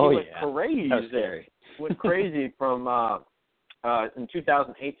then he went crazy. That was scary. Went crazy from in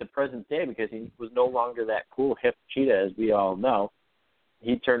 2008 to present day because he was no longer that cool hip cheetah, as we all know.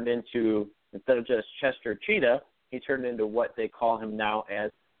 He turned into, instead of just Chester Cheetah, he turned into what they call him now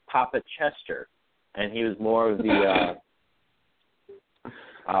as Papa Chester. And he was more of the,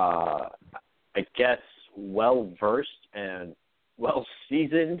 I guess, well-versed and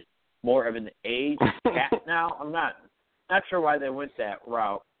well-seasoned, more of an aged cat now. I'm not sure why they went that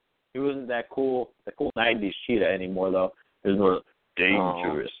route. He wasn't that cool, the cool 90s cheetah anymore, though. He was more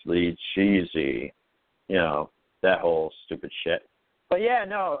dangerously cheesy, you know, that whole stupid shit. But yeah,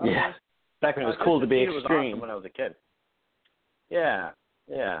 no. Yeah. I mean, back when it was cool to be extreme. Was awesome when I was a kid. Yeah.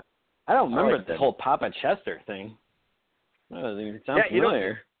 I don't remember the whole Papa Chester thing. That doesn't even sound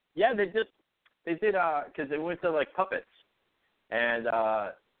familiar. Yeah, they did, because they went to, like, puppets. And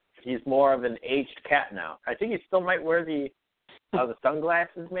he's more of an aged cat now. I think he still might wear the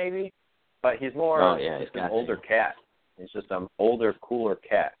sunglasses, maybe. But he's more he's an older cat. He's just an older, cooler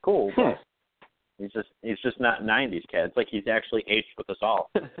cat. Cool, but he's just not 90s cat. It's like he's actually aged with us all.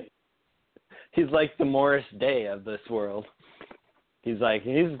 He's like the Morris Day of this world. He's like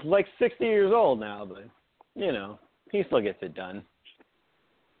 60 years old now, but, you know, he still gets it done.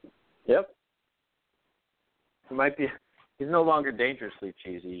 Yep. He's no longer dangerously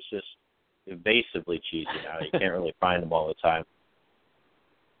cheesy. He's just evasively cheesy now. You can't really find him all the time.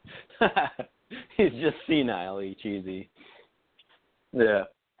 He's just senile-y cheesy. Yeah.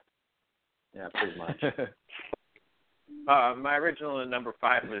 Yeah, pretty much. My original number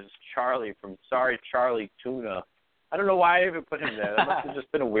 5 was Charlie from Sorry Charlie Tuna. I don't know why I even put him there. That must have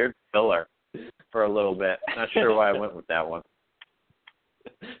just been a weird filler for a little bit. Not sure why I went with that one.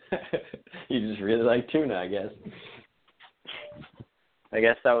 You just really like tuna, I guess. I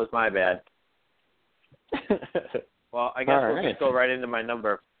guess that was my bad. Well, I guess we'll just go right into my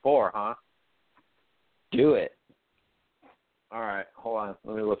number 4, huh? Do it. All right, hold on.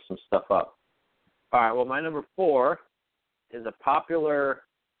 Let me look some stuff up. All right, well, my number 4 is a popular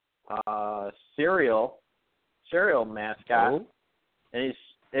cereal mascot. Oh. And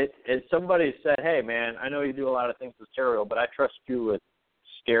somebody said, hey, man, I know you do a lot of things with cereal, but I trust you with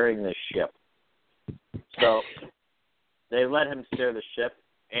steering the ship. So they let him steer the ship,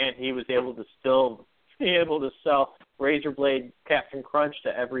 and he was able to still be able to sell Razor Blade Captain Crunch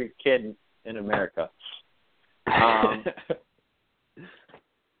to every kid in America.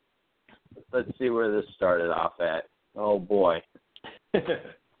 Let's see where this started off at. Oh, boy.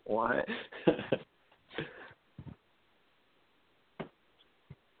 What?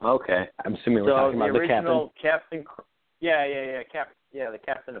 Okay. I'm assuming we're talking about the original captain. The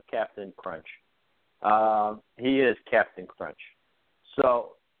captain of Captain Crunch. He is Captain Crunch.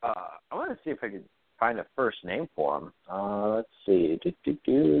 So I want to see if I could find a first name for him. Let's see.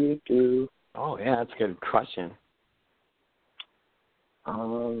 Oh, yeah, that's a good question.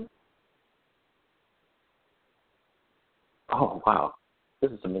 Oh, wow.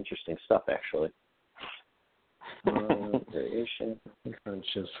 This is some interesting stuff, actually. Variation.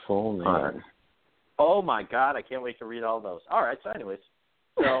 Crunch's full name. Right. Oh, my God. I can't wait to read all those. All right. So, anyways.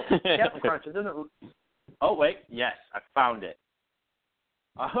 So, Captain Crunch doesn't. Oh, wait. Yes. I found it.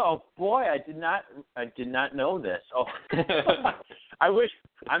 Oh, boy. I did not know this. Oh.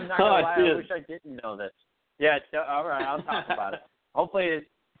 I'm not going to lie. I wish I didn't know this. Yeah. All right. I'll talk about it. Hopefully it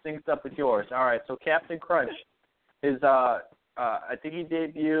syncs up with yours. All right. So, Captain Crunch is, I think he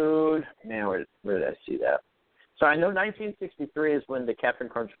debuted. Man, where did I see that? So I know 1963 is when the Captain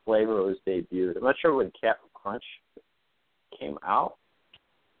Crunch flavor was debuted. I'm not sure when Captain Crunch came out.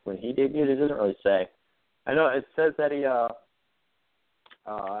 When he debuted, it doesn't really say. I know it says that he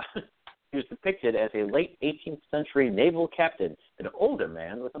was depicted as a late 18th century naval captain, an older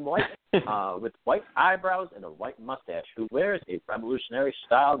man with with white eyebrows and a white mustache, who wears a revolutionary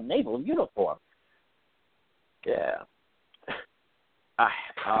style naval uniform. Yeah.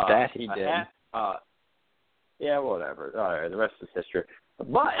 That he did. Yeah, whatever. All right, the rest is history. But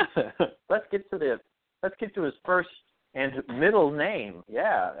let's get to his first and middle name.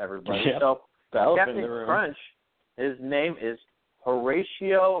 Yeah, everybody. Yep. So Captain Crunch, his name is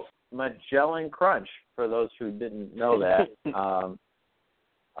Horatio Magellan Crunch. For those who didn't know that.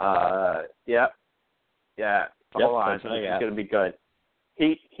 Yeah. Hold on, this is going to be good.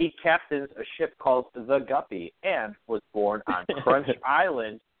 He captains a ship called the Guppy and was born on Crunch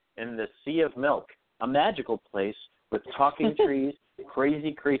Island in the Sea of Milk, a magical place with talking trees,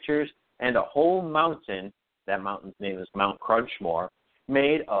 crazy creatures, and a whole mountain. That mountain's name is Mount Crunchmore,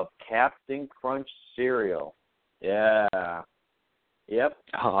 made of Captain Crunch cereal. Yeah. Yep.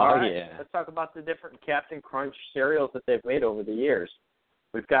 Oh, All right, yeah. let's talk about the different Captain Crunch cereals that they've made over the years.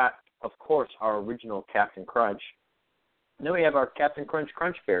 We've got, of course, our original Captain Crunch. And then we have our Captain Crunch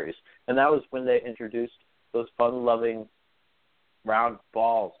Crunch Berries. And that was when they introduced those fun-loving round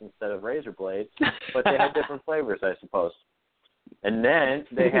balls instead of razor blades. But they had different flavors, I suppose. And then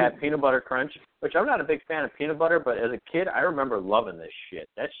they had Peanut Butter Crunch, which I'm not a big fan of peanut butter, but as a kid, I remember loving this shit.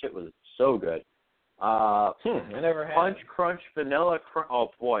 That shit was so good. I never had Punch Crunch Vanilla Crunch. Oh,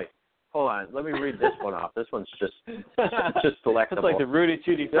 boy. Hold on. Let me read this one off. This one's just delectable. It's like the Rudy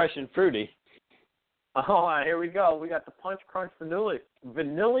Tooty Fresh and Fruity. Hold on. Here we go. We got the Punch Crunch Vanilla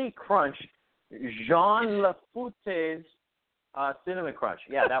Crunch Jean Lafoute's Cinnamon Crunch.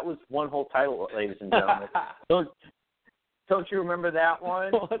 Yeah, that was one whole title, ladies and gentlemen. Don't you remember that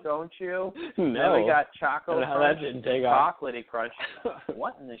one? Don't you? No. Then we got Choco Crunch, that didn't take off. Chocolatey Crunch.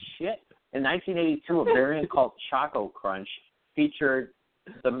 What in the shit? In 1982, a variant called Choco Crunch featured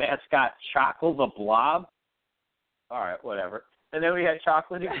the mascot Choco the Blob. All right, whatever. And then we had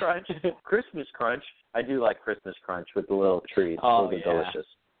Chocolatey Crunch, Christmas Crunch. I do like Christmas Crunch with the little trees. Oh, Those are yeah. delicious.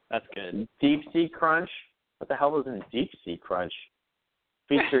 That's good. Deep Sea Crunch. What the hell was in Deep Sea Crunch?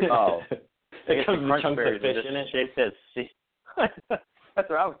 Featured, I guess comes the with crunch chunks of berries are fish just in it. shaped as sea. That's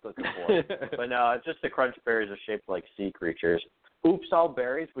what I was looking for. But no, just the crunch berries are shaped like sea creatures. Oops All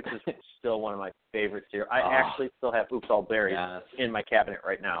Berries, which is still one of my favorite cereals. I actually still have Oops All Berries in my cabinet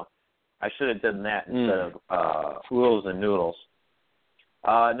right now. I should have done that instead of Oodles and Noodles.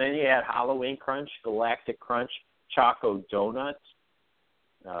 And then you had Halloween Crunch, Galactic Crunch, Choco Donuts.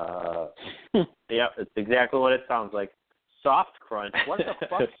 Yeah, it's exactly what it sounds like. Soft Crunch. What the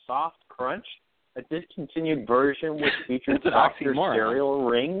fuck? Soft Crunch? A discontinued version which features It's an softer oxymoron. cereal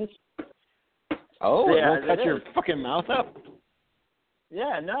rings. Oh, Yeah, it won't cut it your is. fucking mouth up?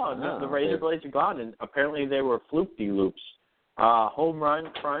 Yeah, no, the Oh, razor okay. blades are gone, and apparently they were floop-de-loops. Home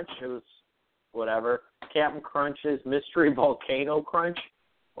Run Crunch, it was whatever. Captain Crunch's Mystery Volcano Crunch.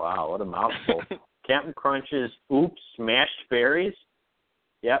 Wow, what a mouthful. Captain Crunch's Oops Smashed Berries.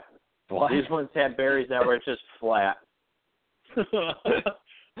 Yep. What? These ones had berries that were just flat.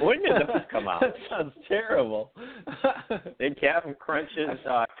 When did those come out? That sounds terrible. Then Captain Crunch's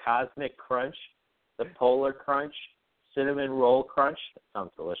Cosmic Crunch, the Polar Crunch, Cinnamon Roll Crunch. That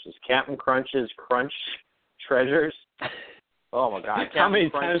sounds delicious. Captain Crunch's Crunch Treasures. Oh, my God. How many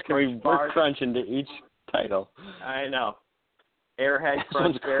Captain times can we Crunch work crunch into each title? I know. Airhead This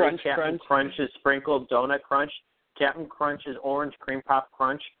Crunch one's Berry, Crunch Captain Crunch. Crunch's Sprinkled Donut Crunch, Captain Crunch's Orange Cream Pop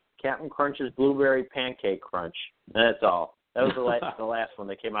Crunch, Captain Crunch's Blueberry Pancake Crunch. And that's all. That was the last one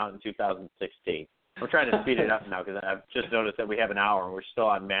that came out in 2016. I'm trying to speed it up now because I've just noticed that we have an hour and we're still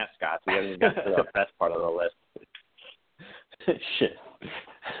on mascots. We haven't even got to the best part of the list. Shit.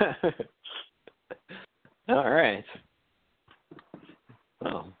 All right.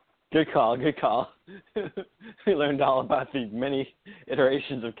 Oh, good call, good call. We learned all about the many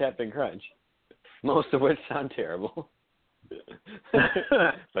iterations of Captain Crunch, most of which sound terrible.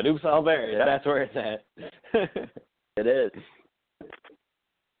 But Oops All Berries, that's where it's at. It is.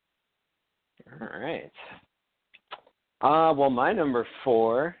 All right. Well, my number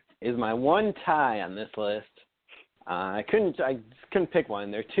 4 is my one tie on this list. I couldn't pick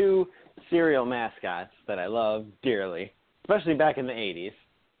one. There are 2 cereal mascots that I love dearly, especially back in the 80s.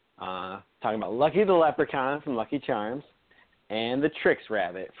 Talking about Lucky the Leprechaun from Lucky Charms and the Trix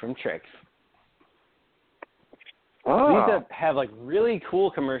Rabbit from Trix. Oh. These have like really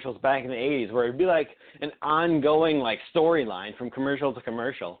cool commercials back in the 80s where it'd be like an ongoing like storyline from commercial to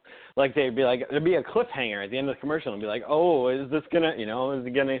commercial. Like there'd be a cliffhanger at the end of the commercial and be like, oh, is this gonna, is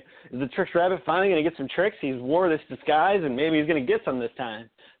the Trix Rabbit finally gonna get some tricks? He's wore this disguise and maybe he's gonna get some this time,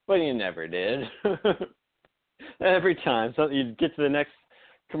 but he never did. Every time, so you'd get to the next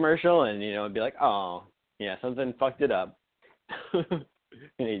commercial and it'd be like, oh, yeah, something fucked it up, and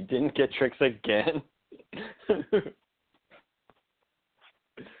he didn't get tricks again.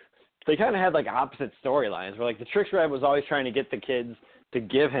 They kind of had like opposite storylines where like the Trix Rabbit was always trying to get the kids to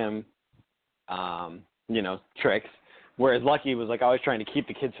give him, tricks, whereas Lucky was like always trying to keep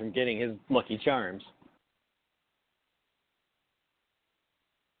the kids from getting his Lucky Charms.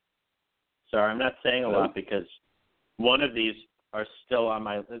 Sorry, I'm not saying a lot because one of these are still on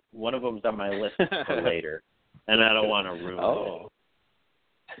my list. One of them's on my list for later, and I don't want to ruin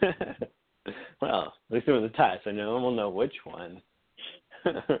it. Well, at least it was a tie, so no one will know which one.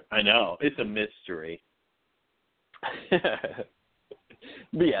 I know. It's a mystery. But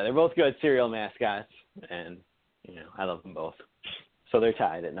yeah, they're both good cereal mascots, and I love them both. So they're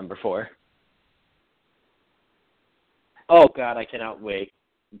tied at number 4. Oh, God, I cannot wait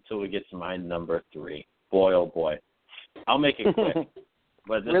until we get to my number 3. Boy, oh, boy. I'll make it quick,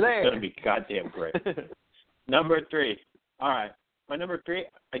 but this is going to be goddamn great. Number 3. All right. My number 3,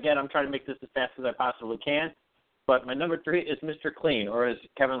 again, I'm trying to make this as fast as I possibly can, but my number 3 is Mr. Clean, or as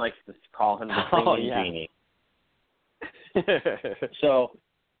Kevin likes to call him, the Cleaning Genie. So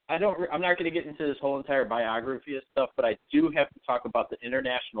I'm not going to get into this whole entire biography of stuff, but I do have to talk about the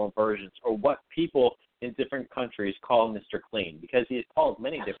international versions, or what people in different countries call Mr. Clean, because he is called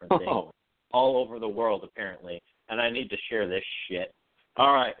many different things all over the world, apparently, and I need to share this shit.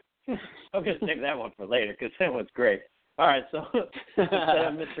 All right. I'm going to save that one for later, because that one's great. All right, so instead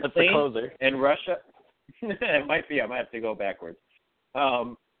of Mr. Clean in Russia, it might be. I might have to go backwards.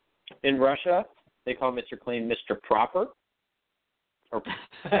 In Russia, they call Mr. Clean Mr. Proper. Or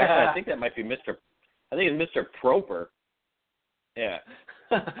actually, I think that might be Mr. I think it's Mr. Proper. Yeah.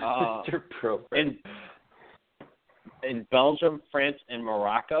 Mr. Proper. In Belgium, France, and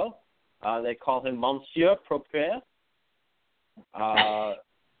Morocco, they call him Monsieur Proper.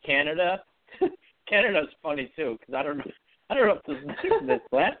 Canada. Canada's funny too, because I don't know if this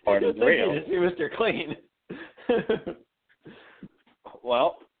last part is real. Mr. Clean.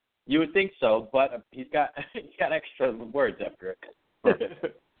 Well, you would think so, but he's got extra words after it.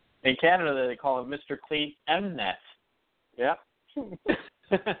 In Canada, they call him Mr. Clean Mnet. Yeah.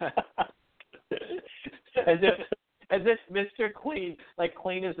 as if Mr. Clean, like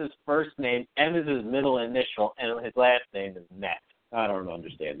Clean is his first name, M is his middle initial, and his last name is Net. I don't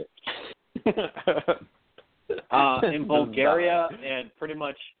understand it. In Bulgaria and pretty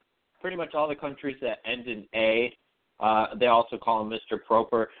much all the countries that end in A, they also call him Mr.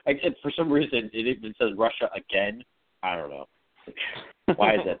 Proper. For some reason, it even says Russia again. I don't know.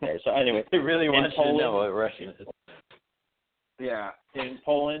 Why is that there? So anyway, they really want you to know what Russian is. Yeah. In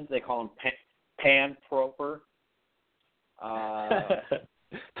Poland, they call him Pan Proper.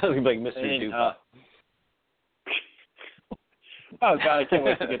 Sounds like Mr. Dupa. Oh, God, I can't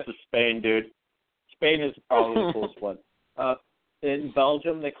wait to get to Spain, dude. Spain is probably the coolest one. In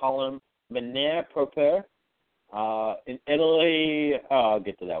Belgium, they call him Meneer Proper. In Italy, I'll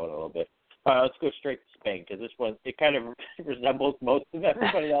get to that one a little bit. Let's go straight to Spain, because this one, it kind of resembles most of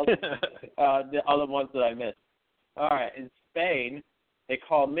everybody else, the other ones that I missed. All right, in Spain, they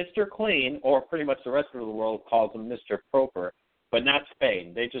call Mr. Clean, or pretty much the rest of the world calls him Mr. Proper, but not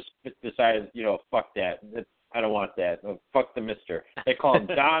Spain. They just decided, fuck that. I don't want that. Fuck the mister. They call him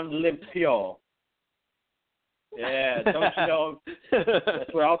Don Limpio. Yeah, don't you know?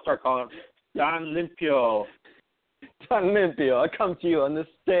 That's what I'll start calling him. Don Limpio. Don Limpio, I come to you on this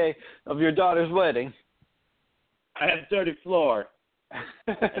day of your daughter's wedding. I have dirty floor.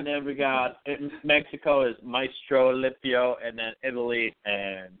 And then we got, in Mexico is Maestro Limpio, and then Italy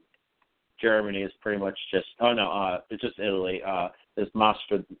and Germany is pretty much just, it's just Italy. It's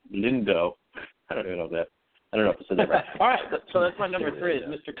Maestro Lindo. I don't even know that. I don't know if I said that right. All right, so that's my number 3 is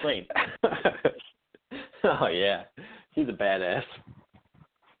Mr. Clean. Oh, yeah. He's a badass.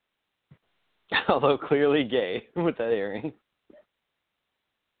 Although clearly gay with that earring.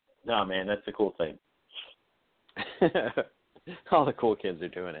 No, man, that's a cool thing. All the cool kids are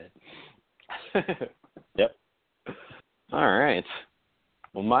doing it. Yep. All right.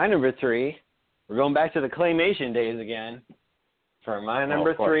 Well, my number 3, we're going back to the claymation days again. For my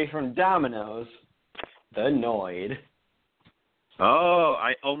number 3 from Domino's, the Noid. Oh,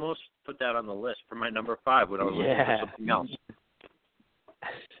 I almost put that on the list for my number 5 when I was looking for something else.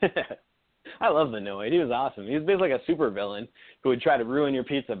 I love the Noid. He was awesome. He was basically like a super villain who would try to ruin your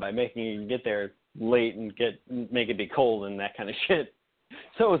pizza by making you get there late and make it be cold and that kind of shit.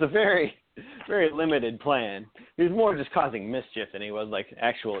 So it was a very, very limited plan. He was more just causing mischief than he was like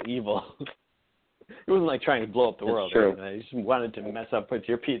actual evil. He wasn't like trying to blow up the world. True. He just wanted to mess up with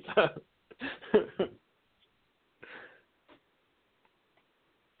your pizza.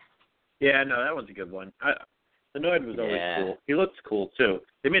 Yeah, no, that was a good one. The Noid was always cool. He looks cool, too.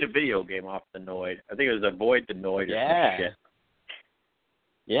 They made a video game off the Noid. I think it was Avoid the Noid or some shit.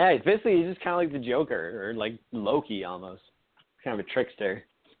 Yeah, it's basically he's just kind of like the Joker, or like Loki almost. Kind of a trickster.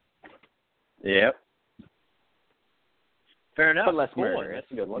 Yep. Fair enough. But less cool. murderous.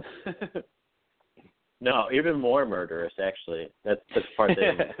 That's a good one. No, even more murderous, actually. That's the part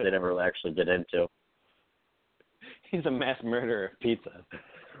they never actually get into. He's a mass murderer of pizza.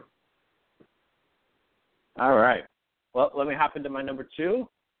 All right. Well, let me hop into my number 2.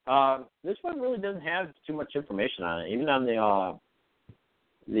 This one really doesn't have too much information on it. Even on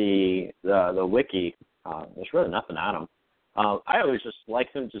the wiki, there's really nothing on him. I always just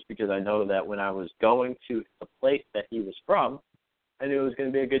liked him just because I know that when I was going to the place that he was from, I knew it was going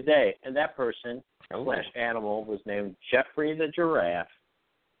to be a good day. And that person / animal was named Jeffrey the Giraffe.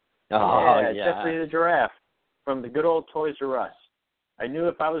 Oh, yeah. Jeffrey the Giraffe from the good old Toys R Us. I knew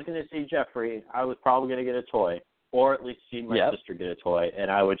if I was going to see Jeffrey, I was probably going to get a toy, or at least see my sister get a toy,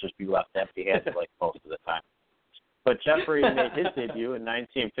 and I would just be left empty-handed like most of the time. But Jeffrey made his debut in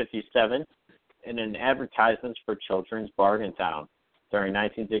 1957 in an advertisement for Children's Bargain Town. During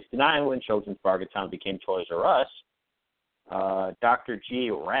 1969, when Children's Bargain Town became Toys R Us, Dr.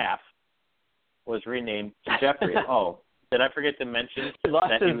 G. Raff was renamed to Jeffrey. Oh, did I forget to mention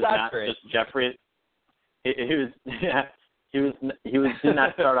that he was not just Jeffrey? He did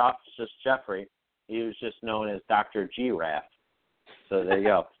not start off as just Jeffrey. He was just known as Dr. G. Raff. So there you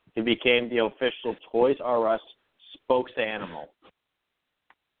go. He became the official Toys R Us spokes animal.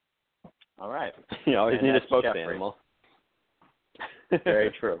 All right. You always need a spokes Jeffrey. animal.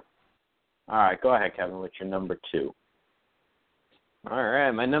 Very true. All right, go ahead, Kevin, with your number 2. All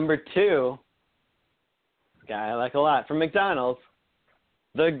right, my number 2, guy I like a lot, from McDonald's,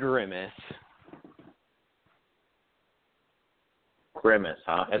 the Grimace. Grimace,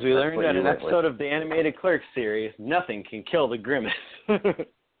 huh? As we learned on an episode of the animated Clerks series, nothing can kill the Grimace.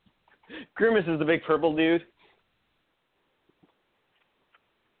 Grimace is the big purple dude.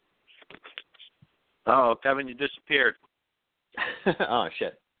 Oh, Kevin, you disappeared. Oh,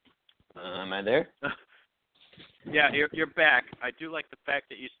 shit. Am I there? Yeah, you're back. I do like the fact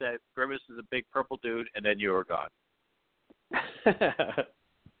that you said Grimace is a big purple dude, and then you were gone.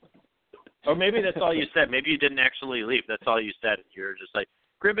 Or maybe that's all you said. Maybe you didn't actually leave. That's all you said. You were just like,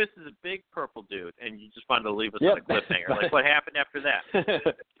 Grimace is a big purple dude, and you just wanted to leave us on a cliffhanger. Like, what happened after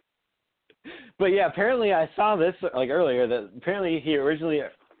that? But yeah, apparently I saw this earlier that apparently he originally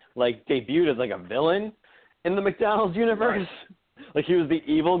debuted as a villain in the McDonald's universe. Like he was the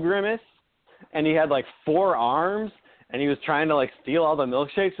evil Grimace, and he had 4 arms, and he was trying to steal all the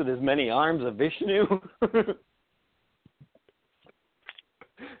milkshakes with his many arms of Vishnu.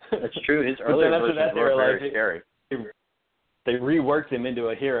 That's true. His earlier versions were very scary. They reworked him into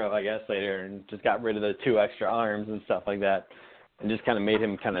a hero, I guess, later, and just got rid of the 2 extra arms and stuff like that, and just kind of made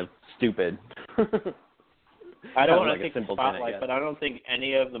him kind of stupid. I don't want to take the spotlight, but I don't think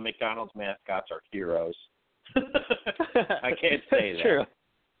any of the McDonald's mascots are heroes. I can't say that. True.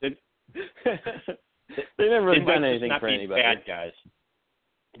 They never really done anything for anybody. Bad guys.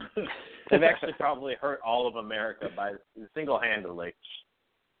 They've actually probably hurt all of America by single-handedly.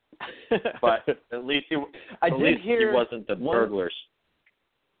 But at least he wasn't the burglars.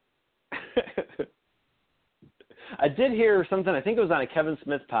 I did hear something, I think it was on a Kevin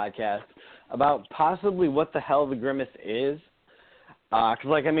Smith podcast, about possibly what the hell the Grimace is.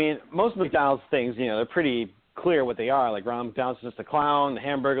 Because, most McDonald's things, they're pretty clear what they are. Like, Ronald McDonald's just a clown. The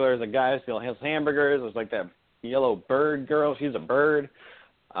Hamburglar is a guy who steals hamburgers. There's, that yellow bird girl. She's a bird.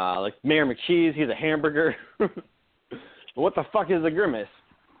 Mayor McCheese, he's a hamburger. But what the fuck is a Grimace?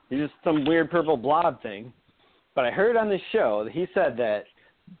 He's just some weird purple blob thing. But I heard on this show that he said that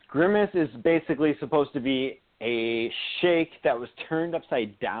Grimace is basically supposed to be a shake that was turned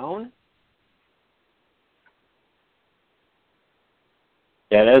upside down.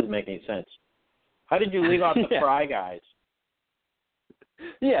 Yeah, that doesn't make any sense. How did you leave out the Fry Guys?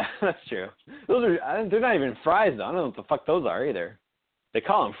 Yeah, that's true. They're not even fries, though. I don't know what the fuck those are either. They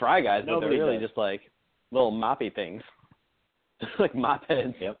call them Fry Guys, but they're really just little moppy things. Like mop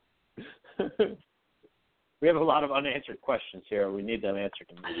heads. Yep. We have a lot of unanswered questions here. We need them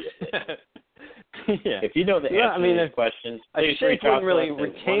answered immediately. Yeah. If you know the answer to these questions, please reach out to really us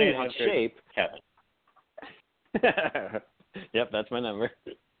retain its shape. Kevin. Yep, that's my number.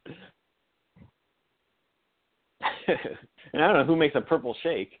 And I don't know who makes a purple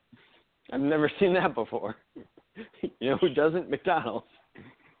shake. I've never seen that before. You know who doesn't? McDonald's.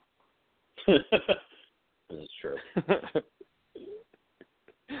 This is true.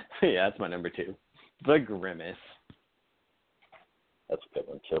 Yeah, that's my number 2. The Grimace. That's a good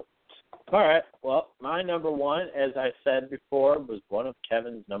one, too. All right. Well, my number 1, as I said before, was one of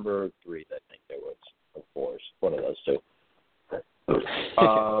Kevin's number 3s, I think there was, or 4s, one of those 2.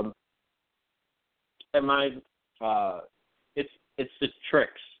 And my, it's the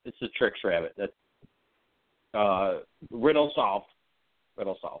Tricks. It's the Tricks rabbit. That riddle solved.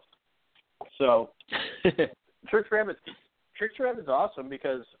 So, Tricks rabbit's awesome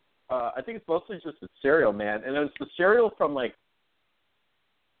because I think it's mostly just a cereal, man. And it's the cereal from I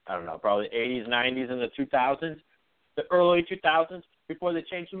don't know, probably 80s, 90s, and the 2000s, the early 2000s, before they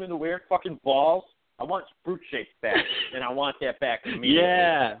changed them into weird fucking balls. I want fruit shapes back, and I want that back immediately.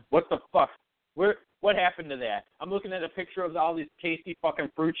 Yeah. What the fuck? What happened to that? I'm looking at a picture of all these tasty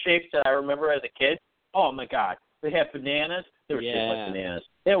fucking fruit shapes that I remember as a kid. Oh, my God. They had bananas. They were shaped like bananas.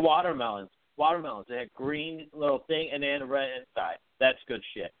 They had watermelons. They had green little thing, and they had a red inside. That's good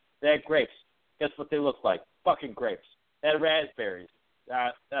shit. They had grapes. Guess what they looked like? Fucking grapes. They had raspberries.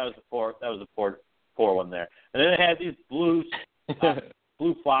 That was the poor one there. And then it had these blue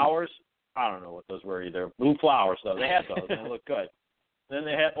flowers. I don't know what those were either. Blue flowers, though. They had those, and they looked good. Then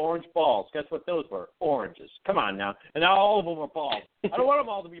they had orange balls. Guess what those were? Oranges. Come on now. And now all of them are balls. I don't want them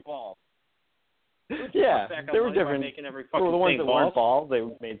all to be balls. Yeah, they were different. For the ones that weren't balls, they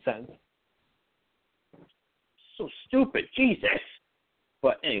made sense. So stupid. Jesus.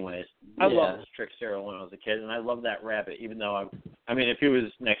 But anyways, I loved this trick cereal when I was a kid, and I love that rabbit, even though I mean, if he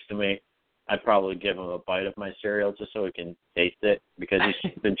was next to me, I'd probably give him a bite of my cereal just so he can taste it, because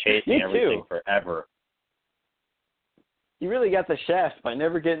he's been chasing everything forever. You really got the shaft by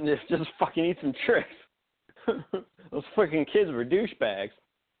never getting to just fucking eat some tricks. Those fucking kids were douchebags.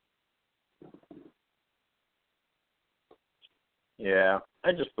 Yeah,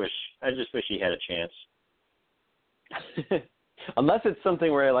 I just wish he had a chance. Unless it's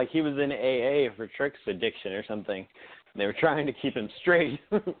something where, like, he was in AA for tricks addiction or something, and they were trying to keep him straight.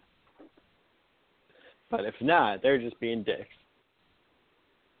 But if not, they're just being dicks.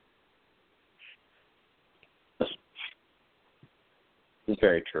 It's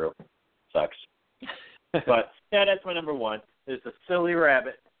very true. Sucks. But, yeah, that's my number one, is the silly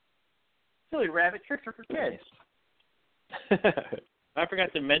rabbit. Silly rabbit tricks are for kids. I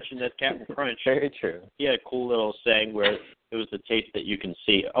forgot to mention that Captain Crunch. Very true. He had a cool little saying where it was the taste that you can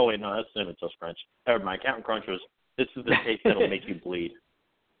see. Oh, wait, no, that's Cinnamon Toast Crunch. Never mind. Captain Crunch was, this is the taste that will make you bleed.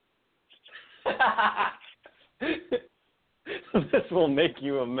 This will make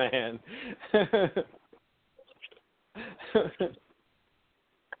you a man.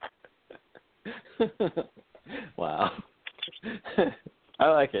 Wow. I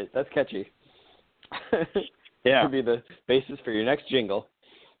like it. That's catchy. Yeah. Could be the basis for your next jingle.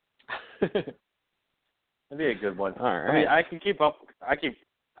 That'd be a good one. All right. I mean, I can keep up.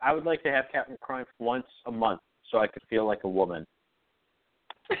 I would like to have Captain Crunch once a month so I could feel like a woman.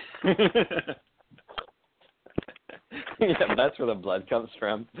 Yeah, that's where the blood comes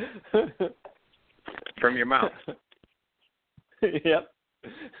from. From your mouth. Yep.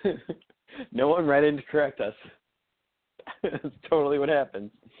 No one read in to correct us. That's totally what happens.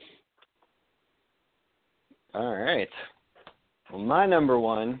 All right. Well, my number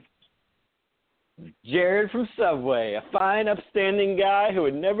one, Jared from Subway, a fine, upstanding guy who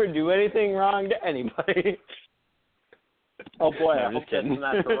would never do anything wrong to anybody. Oh, boy, No, I hope that's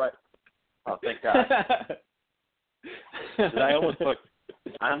not the right. Oh, thank God. I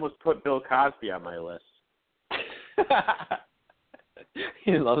almost put Bill Cosby on my list.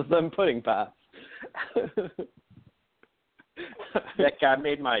 He loves them pudding pops. That guy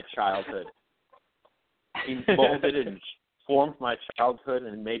made my childhood. He molded and formed my childhood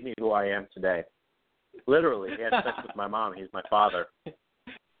and made me who I am today. Literally, he had sex with my mom. He's my father.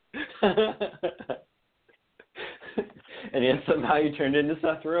 And yet somehow you turned into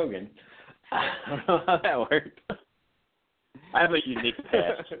Seth Rogen. I don't know how that worked. I have a unique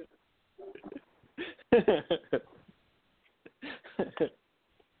past.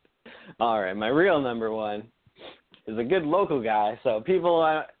 All right, my real number one is a good local guy. So people,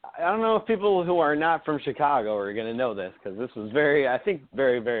 I don't know if people who are not from Chicago are going to know this, because this was very,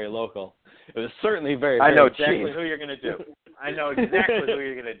 very local. It was certainly very, I know cheap. exactly who you're going to do. I know exactly who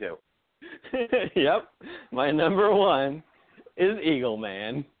you're going to do. Yep. My number one is Eagle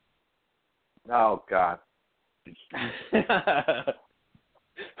Man. Oh, God.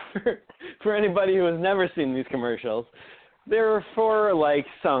 For anybody who has never seen these commercials, they were for, like,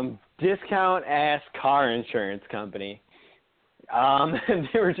 some discount-ass car insurance company. And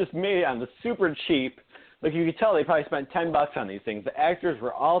they were just made on the super cheap. Like, you could tell they probably spent $10 on these things. The actors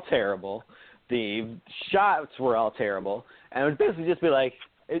were all terrible. The shots were all terrible. And it would basically just be like,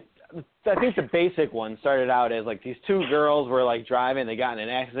 I think the basic one started out as, like, these two girls were, like, driving. They got in an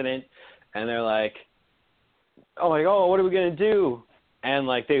accident. And they're like, what are we going to do? And,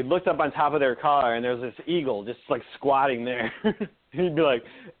 like, they looked up on top of their car, and there was this eagle just, like, squatting there. He'd be like,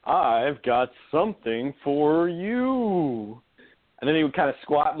 I've got something for you. And then he would kind of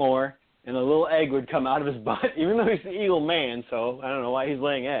squat more, and a little egg would come out of his butt, even though he's the Eagle Man, so I don't know why he's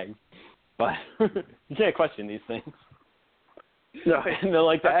laying eggs. But you can't question these things. No, and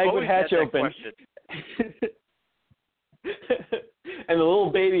the egg would hatch open. And the little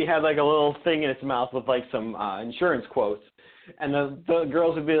baby had, like, a little thing in its mouth with, like, some insurance quotes. And the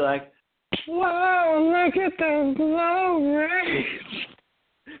girls would be like, wow, look at the glory.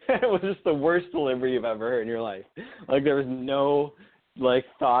 It was just the worst delivery you've ever heard in your life. Like, there was no, like,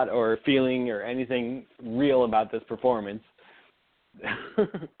 thought or feeling or anything real about this performance.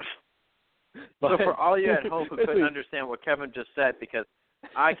 So for all you at home who couldn't understand what Kevin just said, because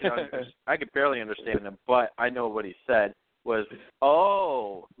I could barely understand him, but I know what he said was,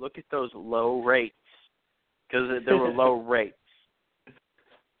 oh, look at those low rates, because there were low rates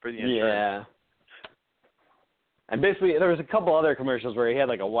for the insurance. Yeah. And basically, there was a couple other commercials where he had,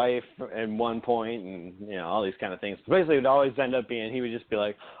 like, a wife at one point and, you know, all these kind of things. Basically, it would always end up being, he would just be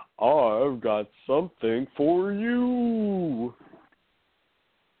like, oh, I've got something for you.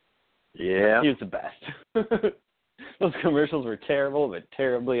 Yeah. He was the best. Those commercials were terrible, but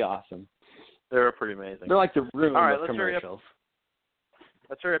terribly awesome. They were pretty amazing. They're like the room all right, of commercials.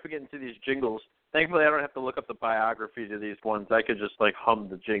 Let's hurry up and get into these jingles. Thankfully, I don't have to look up the biography to these ones. I could just, like, hum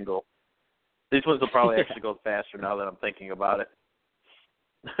the jingle. These ones will probably actually go faster now that I'm thinking about it.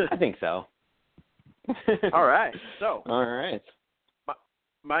 I think so. All right. So. All right.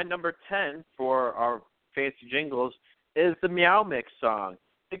 My number 10 for our fancy jingles is the Meow Mix song.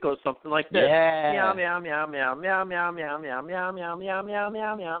 It goes something like this. Yeah. Meow, meow, meow, meow, meow, meow, meow, meow, meow, meow, meow, meow,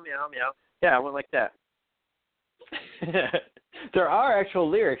 meow, meow, meow, meow. Yeah, I went like that. There are actual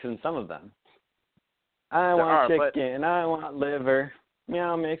lyrics in some of them. I want chicken, I want liver.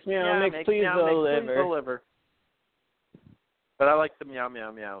 Meow mix, please deliver. But I like the meow,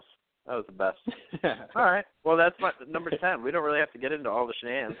 meow, meows. That was the best. All right. Well, that's my number 10. We don't really have to get into all the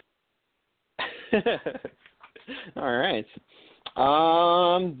shenanigans. All right.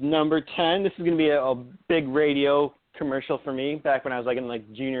 Number 10. This is going to be a big radio commercial for me back when I was like in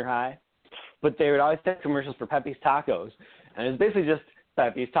like junior high. But they would always have commercials for Pepe's Tacos. And it's basically just,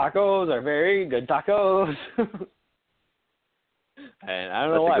 Pepe's Tacos are very good tacos. And I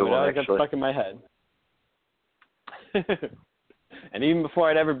don't know why, but it always got stuck in my head. And even before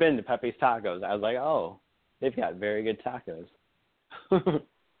I'd ever been to Pepe's Tacos, I was like, oh, they've got very good tacos.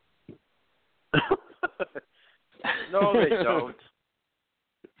 No, they don't.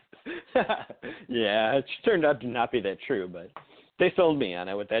 Yeah, it turned out to not be that true, but they sold me on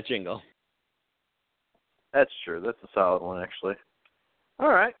it with that jingle. That's true. That's a solid one, actually. All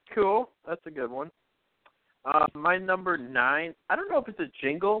right, cool. That's a good one. My number 9, I don't know if it's a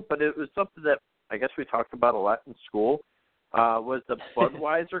jingle, but it was something that I guess we talked about a lot in school, was the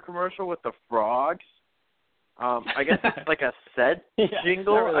Budweiser commercial with the frogs. I guess it's like a said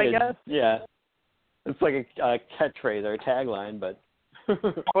jingle, really I guess. Yeah. It's like a catchphrase or a tagline, but...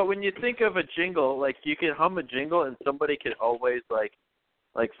 But when you think of a jingle, like you can hum a jingle and somebody can always like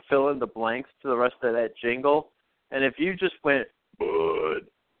fill in the blanks to the rest of that jingle. And if you just went, Bud,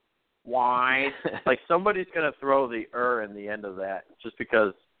 why? Like somebody's going to throw the in the end of that just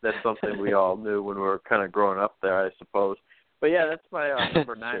because that's something we all knew when we were kind of growing up there, I suppose. But yeah, that's my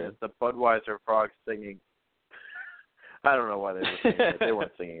number 9 is the Budweiser frogs singing. I don't know why they were singing it. They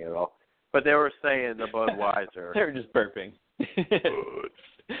weren't singing at all. But they were saying the Budweiser. They were just burping.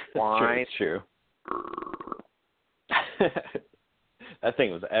 Why? It's true. That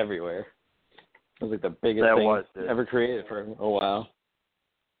thing was everywhere. It was like the biggest thing ever created for a while.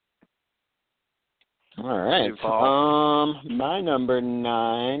 All right. My number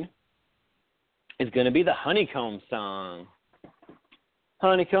 9 is going to be the Honeycomb song.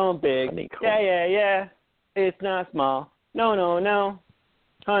 Honeycomb big. Honeycomb. Yeah. It's not small. No.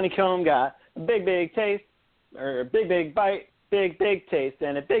 Honeycomb got a big taste, or a big bite, big taste,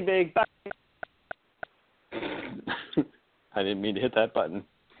 and a big bite. I didn't mean to hit that button.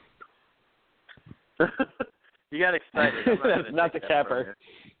 You got excited. That's not the capper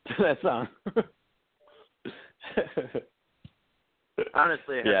to that song.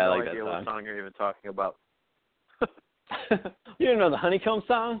 Honestly, I have no idea what song you're even talking about. You didn't know the Honeycomb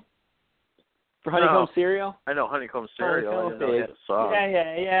song? For Honeycomb cereal? I know Honeycomb cereal. I didn't know that song.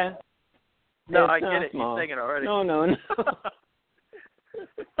 Yeah. No, I get it. You're singing already. No.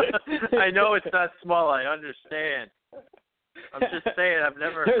 I know it's not small. I understand. I'm just saying I've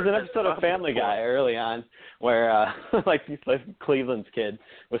never There was heard an episode of Family Guy early on where like Cleveland's kid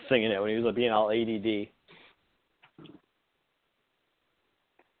was singing it when he was being all ADD.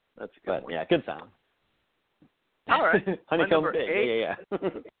 That's a good one. Yeah, good song. All right. Honeycomb big. 8. Yeah.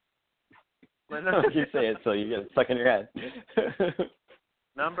 You say it so you get it stuck in your head.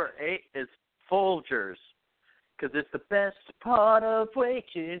 Number 8 is Folgers, because it's the best part of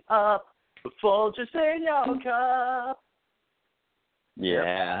waking up. With Folgers in your cup.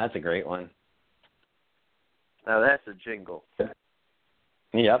 Yeah, that's a great one. Now that's a jingle.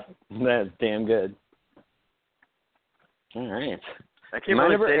 Yep, that's damn good. All right. I can't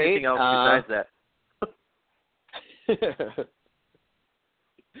really say anything else besides that.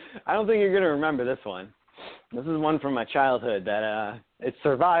 I don't think you're going to remember this one. This is one from my childhood that it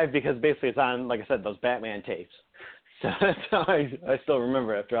survived because basically it's on, like I said, those Batman tapes. So that's how I still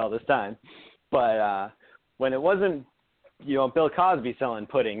remember after all this time. But when it wasn't, Bill Cosby selling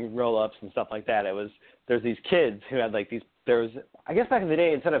pudding, roll-ups and stuff like that, there's these kids who had like these, I guess back in the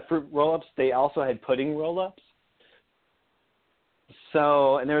day, instead of fruit roll-ups, they also had pudding roll-ups.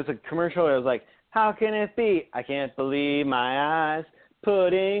 So, and there was a commercial where it was like, how can it be? I can't believe my eyes.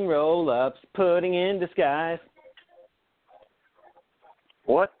 Pudding roll-ups, pudding in disguise.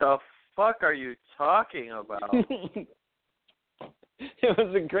 What the fuck are you talking about? It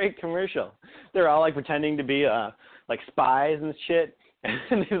was a great commercial. They're all like pretending to be like spies and shit,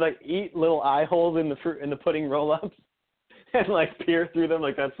 and they like eat little eye holes in the pudding roll-ups, and like peer through them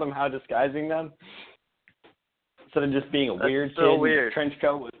like that's somehow disguising them. Instead of just being a weird kid in a trench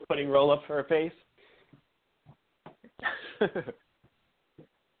coat with pudding roll-up for a face.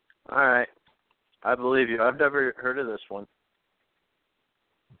 All right, I believe you. I've never heard of this one.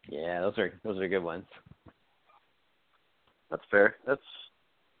 Yeah, those are good ones. That's fair. That's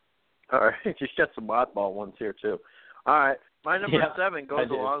all right. You got some oddball ones here too. All right, my number 7 goes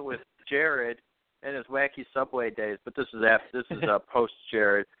along with Jared and his wacky Subway days, but this is post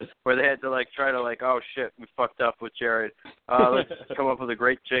Jared, where they had to like try to like, oh shit, we fucked up with Jared. Let's come up with a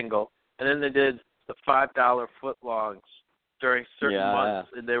great jingle, and then they did the $5 footlongs during certain months,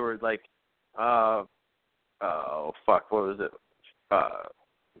 and they were like, oh fuck, what was it?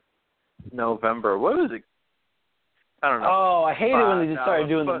 November. What was it? I don't know. Oh, I hate it when they just started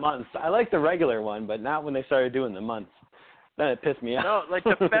doing the months. I like the regular one, but not when they started doing the months. Then it pissed me off. No, like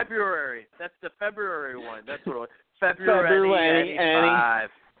the February. That's the February one. That's what it was. February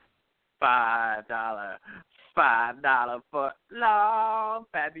 5 $5 foot long.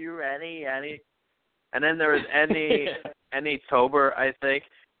 February. And then there was Anytober, I think.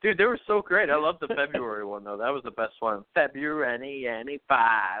 Dude, they were so great. I love the February one though. That was the best one. February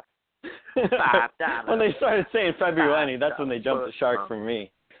 5. $5. When they started saying February, that's when they jumped the shark for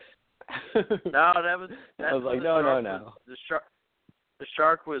me. No, I was like, no. The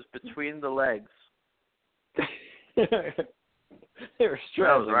shark was between the legs. They were I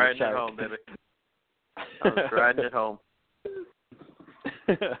struggling. was riding it home, baby. I was riding it home.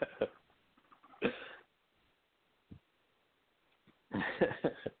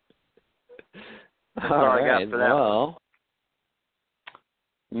 That's all I got for that one.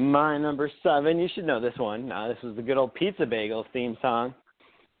 My number 7, you should know this one. This was the good old Pizza Bagels theme song.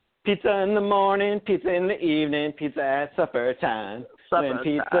 Pizza in the morning, pizza in the evening, pizza at supper time. When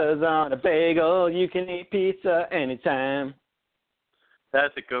pizza's on a bagel, you can eat pizza anytime.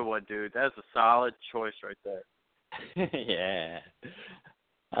 That's a good one, dude. That's a solid choice right there. Yeah.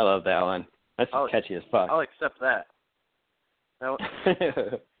 I love that one. That's catchy as fuck. I'll accept that.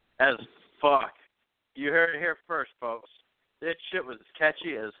 As fuck. You heard it here first, folks. That shit was as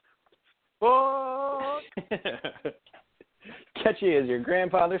catchy as fuck. Catchy as your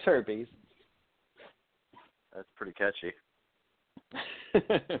grandfather's herpes. That's pretty catchy.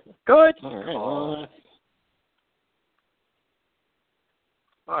 Good. All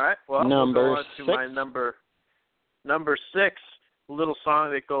right. Well, we'll go on to my number 6. A little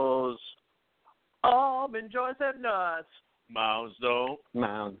song that goes, almond joys have nuts. Mounds don't.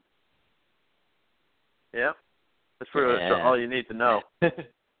 Mound. Yeah. That's pretty much all you need to know.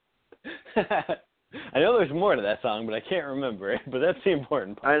 I know there's more to that song, but I can't remember it. But that's the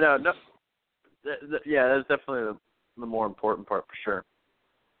important part. I know. No, yeah, that's definitely the more important part for sure.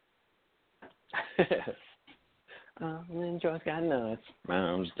 Almond joys got nuts.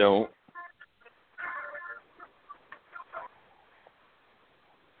 Mounds don't.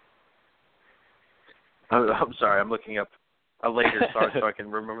 I'm sorry. I'm looking up a later song so I can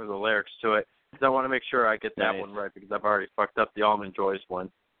remember the lyrics to it. Because I want to make sure I get that one right because I've already fucked up the Almond Joys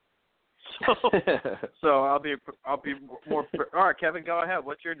one. So I'll be more. All right, Kevin, go ahead.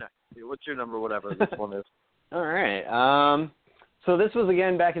 What's your number? Whatever this one is. All right. So this was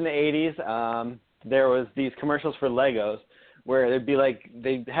again back in the 80s. There was these commercials for Legos where they'd be like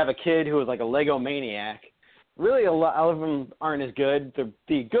they'd have a kid who was like a Lego maniac. Really, a lot of them aren't as good.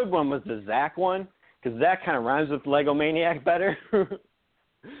 The good one was the Zach one because Zach kind of rhymes with Lego maniac better.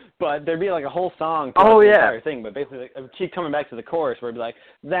 But there'd be like a whole song for the entire thing. But basically, like, I would keep coming back to the chorus where it'd be like,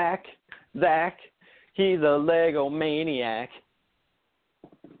 Zach, he's a Lego maniac.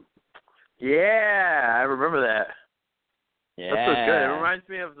 Yeah, I remember that. Yeah. That's so good. It reminds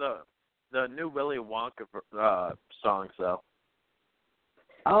me of the new Willy Wonka songs, though.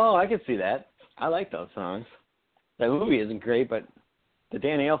 Oh, I could see that. I like those songs. That movie isn't great, but the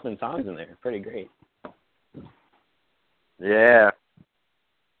Danny Elfman songs in there are pretty great. Yeah.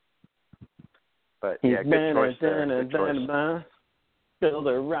 But He's yeah, good choice there. Good choice. Build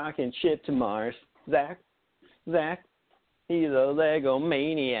a rocket ship to Mars. Zach, he's a Lego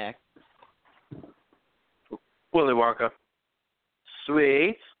maniac. Willy Wonka.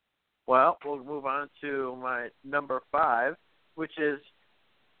 Sweet. Well, we'll move on to my number 5, which is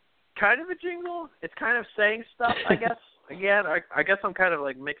kind of a jingle. It's kind of saying stuff, I guess. Again, I guess I'm kind of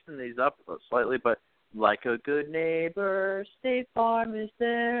like mixing these up slightly, but like a good neighbor, State Farm is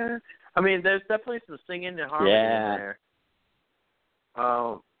there. I mean, there's definitely some singing and harmony in there.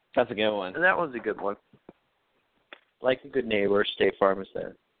 That's a good one. And that one's a good one. Like a good neighbor, State Farm is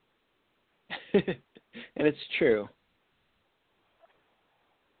there. And it's true.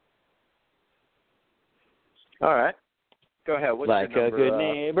 All right. Go ahead. What's like your number, a good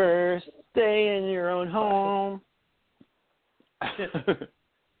neighbor, stay in your own home.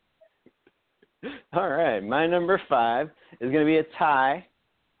 All right. My number 5 is going to be a tie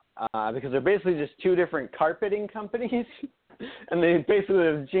because they're basically just two different carpeting companies. And they basically,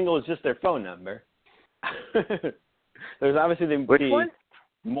 the jingle is just their phone number. There's obviously the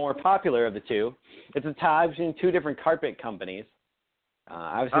more popular of the two. It's a tie between two different carpet companies.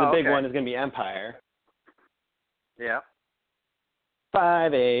 Obviously, the big one is going to be Empire. Yeah.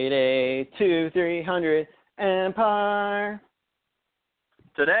 588-2300 Empire.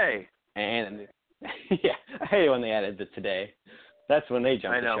 Today. And yeah, I hate it when they added the today. That's when they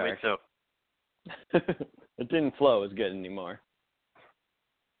jumped the shark. Me too. It didn't flow as good anymore.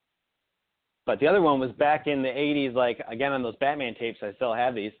 But the other one was back in the 80s, like, again, on those Batman tapes. I still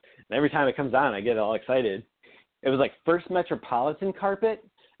have these. And every time it comes on, I get all excited. It was like First Metropolitan Carpet.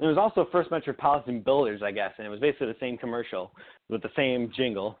 And it was also First Metropolitan Builders, I guess. And it was basically the same commercial with the same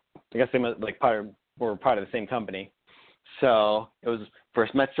jingle. I guess they were part of the same company. So it was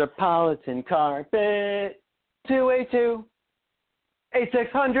First Metropolitan Carpet,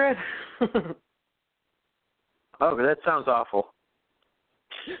 282-8600. Oh, that sounds awful.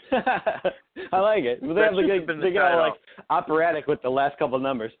 I like it. They have they get all like operatic with the last couple of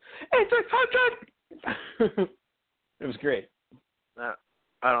numbers. 8600. It was great. No,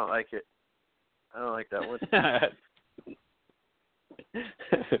 I don't like it. I don't like that one.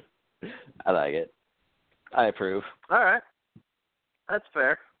 I like it. I approve. All right. That's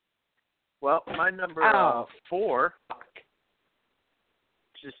fair. Well, my number 4.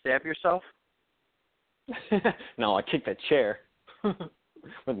 Did you stab yourself? No, I kicked that chair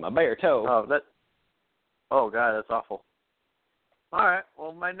with my bare toe. Oh, God, that's awful. All right.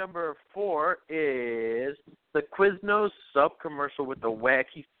 Well, my number 4 is the Quiznos sub commercial with the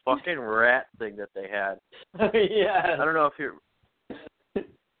wacky fucking rat thing that they had. Yeah. I don't know if you're.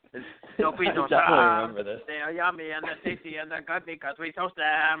 I definitely remember this. They are yummy and they're tasty and they're good because we toast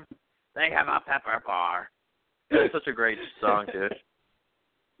them. They have a pepper bar. It's such a great song, dude.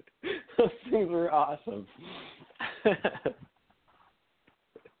 Those things were awesome.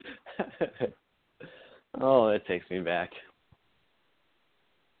 Oh, that takes me back.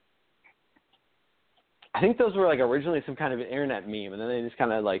 I think those were like originally some kind of an internet meme, and then they just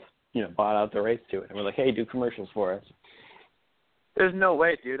kind of like, bought out the rights to it. And we're like, hey, do commercials for us. There's no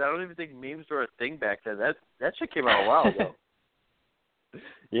way, dude. I don't even think memes were a thing back then. That shit came out a while ago.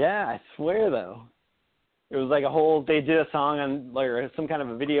 Yeah, I swear, though. It was like they did a song on, like, or some kind of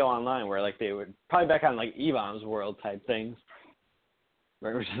a video online where, like, they would, probably back on, like, Yvonne's World type things.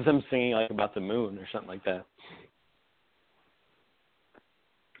 Where it was just them singing, like, about the moon or something like that.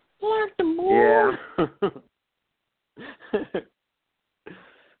 Like the moon. Yeah.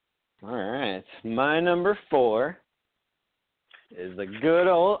 All right. My number 4 is the good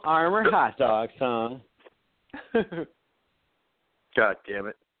old Armour hot dog song. God damn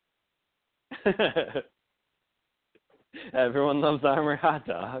it. Everyone loves Armour hot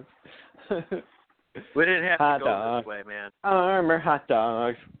dogs. We didn't have to go this way, man. Armour hot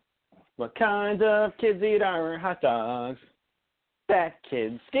dogs. What kind of kids eat Armour hot dogs? Fat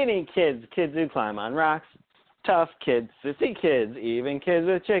kids, skinny kids, kids who climb on rocks, tough kids, sissy kids, even kids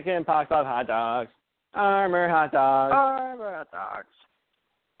with chicken pox love hot dogs. Armour hot dogs. Armour hot dogs.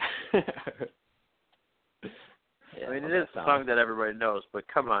 Yeah, I mean, it is a song that everybody knows, but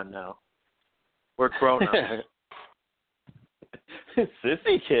come on now. We're grown-ups.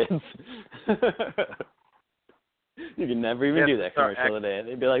 Sissy kids. You can never even do that commercial today.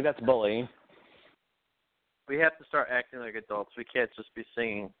 They'd be like, that's bullying. We have to start acting like adults. We can't just be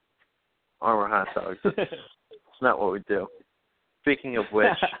singing Armour hot dogs. It's not what we do. Speaking of which,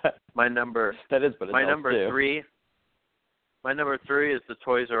 my number 3 is the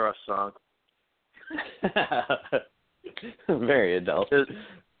Toys R Us song. Very adult. It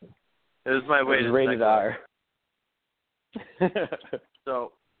was my way to rated R.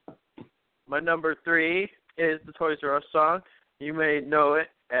 So, my number 3 is the Toys R Us song. You may know it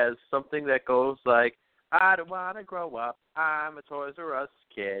as something that goes like, I don't want to grow up. I'm a Toys R Us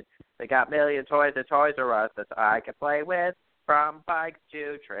kid. They got million toys at Toys R Us that I can play with. From bikes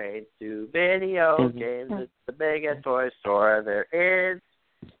to trains to video games. It's the biggest toy store there is.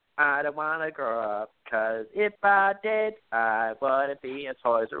 I don't want to grow up, 'cause if I did, I wouldn't be a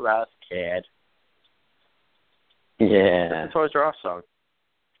Toys R Us kid. Yeah. That's the Toys R Us song.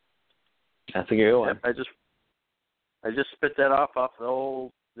 That's a good one. Yep, I just spit that off the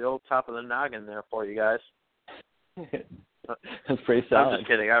old top of the noggin there for you guys. That's pretty solid. I'm just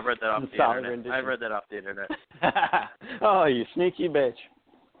kidding. I read that off the internet. Rendition. I read that off the internet. Oh, you sneaky bitch.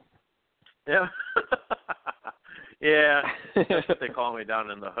 Yeah. Yeah. That's what they call me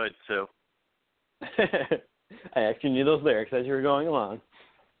down in the hood, too. I actually knew those lyrics as you were going along.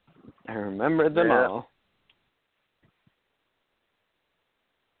 I remembered them all.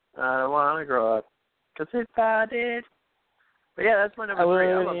 I don't want to grow up, 'cause if I did. But yeah, that's my number 3.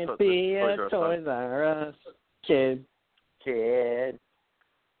 I love wouldn't be a Toys R Us kid.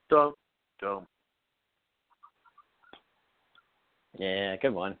 Dum. Yeah,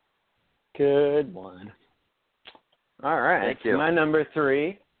 good one. Good one. All right. Thank you. My number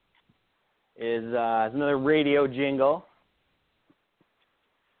 3 is another radio jingle.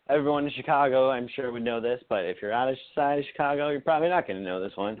 Everyone in Chicago, I'm sure, would know this, but if you're outside of Chicago, you're probably not going to know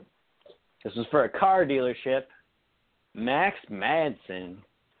this one. This was for a car dealership, Max Madsen.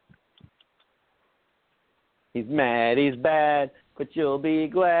 He's mad, he's bad, but you'll be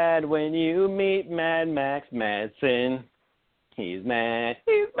glad when you meet Mad Max Madsen. He's mad,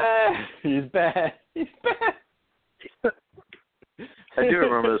 he's bad, he's bad, he's bad. I do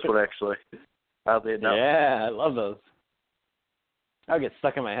remember this one, actually. Oddly enough. Yeah, I love those. I'll get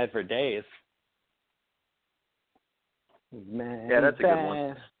stuck in my head for days. Mad, yeah, that's a bad, good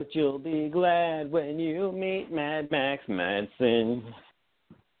one. But you'll be glad when you meet Mad Max Madsen.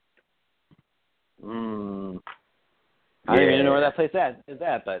 I don't even know where that place is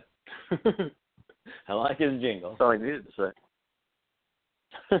at, but I like his jingle. That's all I needed to say.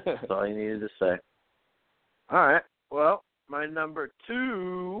 That's all I needed to say. All right. Well, my number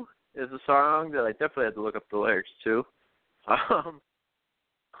 2 is a song that I definitely had to look up the lyrics to.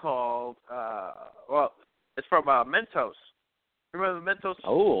 Called it's from Mentos. Remember the Mentos?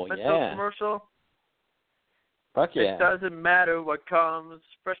 Oh, Mentos yeah. commercial? Fuck yeah. It doesn't matter what comes,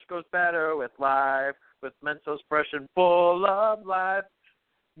 fresh goes better with life. With Mentos fresh and full of life,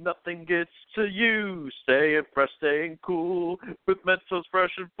 nothing gets to you. Staying fresh, staying cool. With Mentos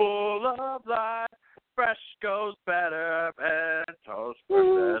fresh and full of life, fresh goes better. Mentos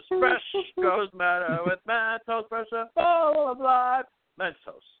fresh goes better with Mentos fresh and full of life.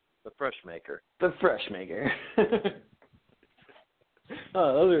 Mentos, the fresh maker. The fresh maker.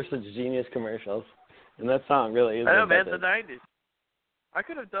 Oh, those are such genius commercials. And that song really is. I know, man, the 90s. I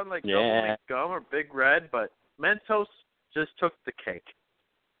could have done like Double Leaf Gum or Big Red, but Mentos just took the cake.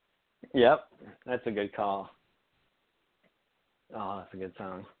 Yep, that's a good call. Oh, that's a good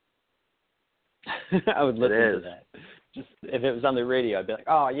song. I would listen to that. Just if it was on the radio, I'd be like,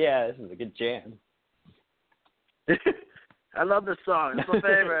 oh yeah, this is a good jam. I love this song. It's my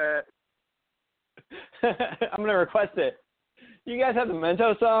favorite. I'm gonna request it. You guys have the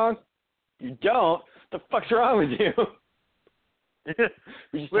Mentos song? You don't? The fuck's wrong with you?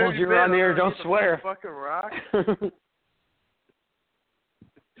 We just told you around the air, don't swear. Fucking rock.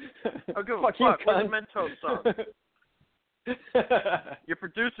 Oh, good. Fuck Fuck, you, where's cunt. the Mentos song? Your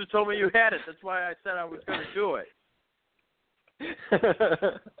producer told me you had it. That's why I said I was going to do it.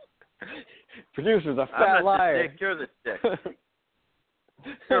 Producer's a I'm fat not liar. the dick. You're the dick.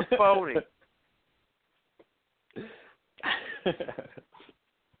 You're phony.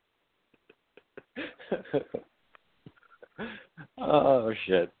 Oh,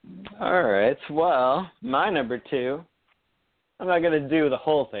 shit. All right. Well, my number 2, I'm not going to do the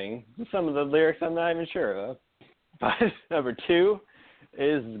whole thing. Some of the lyrics I'm not even sure of. But number 2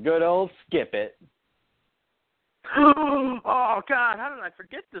 is good old Skip It. Oh, God. How did I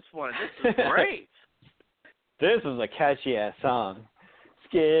forget this one? This is great. This is a catchy-ass song.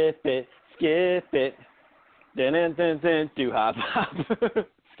 Skip it, skip it. Dun-dun-dun-dun, do-hop-hop.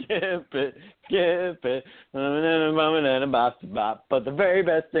 Skip it, skip it. But the very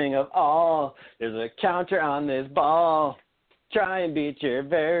best thing of all, there's a counter on this ball. Try and beat your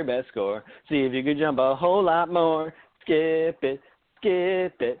very best score. See if you can jump a whole lot more. Skip it,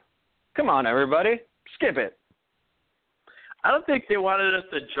 skip it. Come on, everybody. Skip it. I don't think they wanted us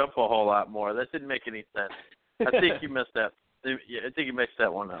to jump a whole lot more. That didn't make any sense. I think you missed that. I think you mixed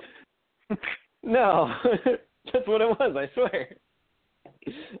that one up. No. That's what it was, I swear.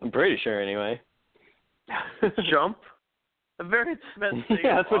 I'm pretty sure, anyway. Jump. The very best thing.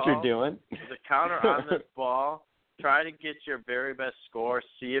 Yeah, that's what you're doing. The counter on this ball. Try to get your very best score.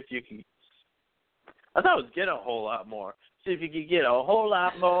 See if you can. I thought it was get a whole lot more. See if you can get a whole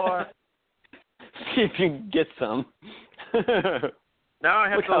lot more. See if you can get some. Now I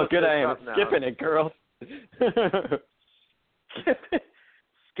have Look to how look good this I am up at now. skipping it, girls.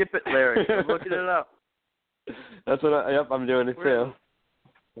 Skip it lyrics. I'm looking it up. That's what I'm doing it too.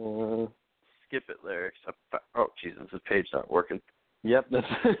 Skip it lyrics. Oh, Jesus, the page not working. Yep,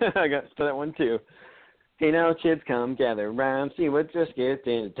 I got to that one too. Hey now, kids, come gather round, see what just skipped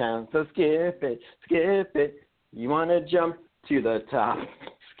into town. So skip it, skip it. You want to jump to the top.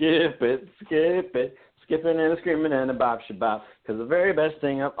 Skip it, skip it. Skipping and a screaming and a bop shabop. Because the very best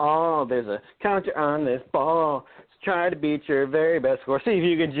thing of all, there's a counter on this ball. So try to beat your very best score. See if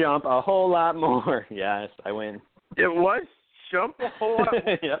you can jump a whole lot more. Yes, I win. It was jump a whole lot.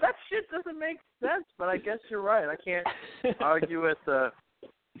 Yep. That shit doesn't make sense, but I guess you're right. I can't argue with the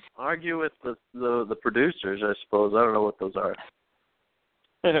producers, I suppose. I don't know what those are.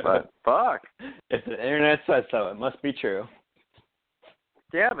 But fuck. If the internet says so, it must be true.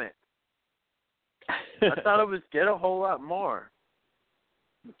 Damn it. I thought it was get a whole lot more.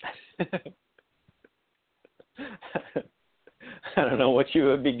 I don't know what you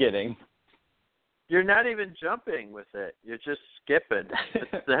would be getting. You're not even jumping with it. You're just skipping.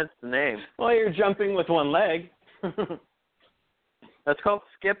 That's the name. Well, you're jumping with one leg. That's called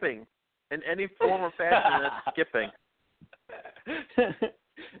skipping. In any form or fashion, that's skipping.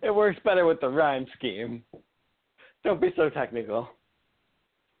 It works better with the rhyme scheme. Don't be so technical.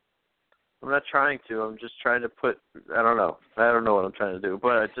 I'm not trying to. I'm just trying to put, I don't know. I don't know what I'm trying to do.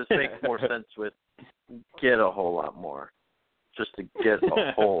 But it just makes more sense with get a whole lot more. Just to get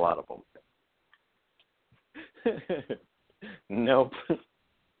a whole lot of them. Nope.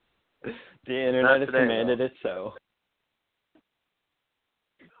 The internet has commanded it so.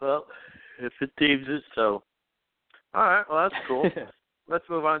 Well, if it deems it so. All right, well, that's cool. Let's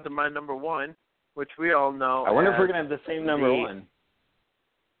move on to my number one, which we all know. I wonder if we're going to have the same number one.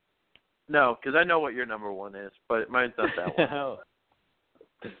 No, because I know what your number one is, but mine's not that one.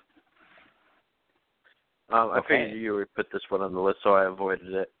 I figured you would put this one on the list, so I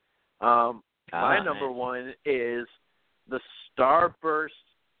avoided it. My number one is the Starburst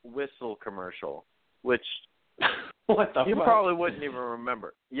whistle commercial, which what the you fuck? probably wouldn't even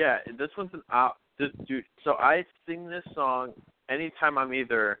remember. Yeah, this one's an out. Dude, so I sing this song anytime I'm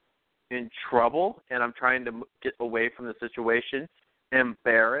either in trouble and I'm trying to get away from the situation,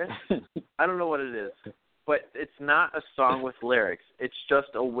 embarrassed. I don't know what it is, but it's not a song with lyrics. It's just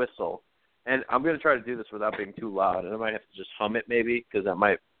a whistle. And I'm going to try to do this without being too loud, and I might have to just hum it maybe because that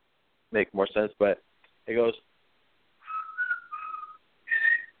might make more sense, but it goes.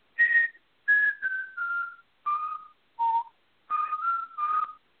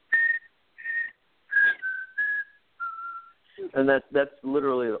 And that's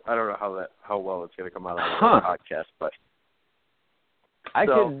literally, I don't know how well it's going to come out on the podcast, but I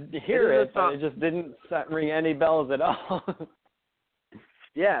could hear it, but it just didn't ring any bells at all.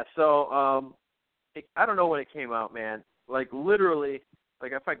 Yeah, so I don't know when it came out, man. Like literally,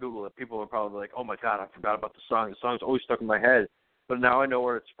 like if I Google it, people would probably be like, "Oh my God, I forgot about the song. The song's always stuck in my head." But now I know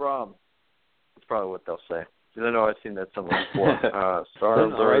where it's from. That's probably what they'll say. Because I know I've seen that somewhere before.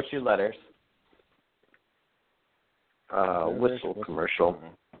 I'll write you letters. Whistle commercial.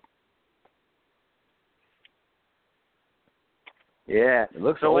 Yeah. It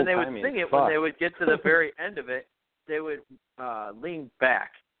looks so when they would old-timey sing as it, fuck. when they would get to the very end of it, they would lean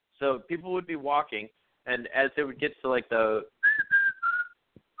back. So people would be walking, and as they would get to like that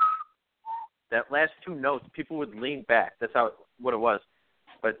last two notes, people would lean back. That's what it was.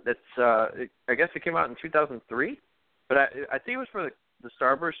 But that's I guess it came out in 2003. But I think it was for the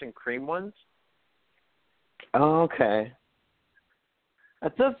Starburst and Cream ones. Oh, okay.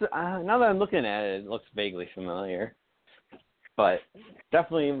 That does. Now that I'm looking at it, it looks vaguely familiar, but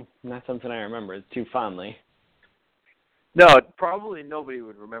definitely not something I remember too fondly. No, probably nobody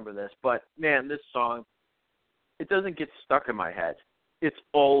would remember this, but man, this song, it doesn't get stuck in my head. It's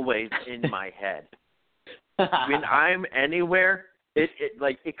always in my head. When I'm anywhere,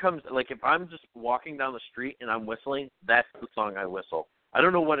 it comes, like if I'm just walking down the street and I'm whistling, that's the song I whistle. I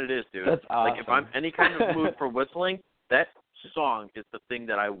don't know what it is, dude. That's awesome. Like if I'm any kind of mood for whistling, that song is the thing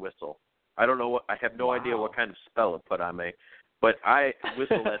that I whistle. I don't know I have no idea what kind of spell it put on me, but I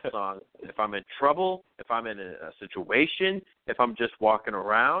whistle that song if I'm in trouble, if I'm in a situation, if I'm just walking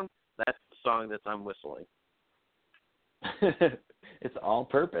around. That's the song that I'm whistling. It's all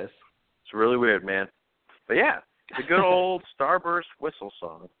purpose. It's really weird, man. But yeah, The good old Starburst whistle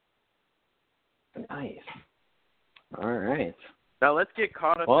song. Nice. All right. Now let's get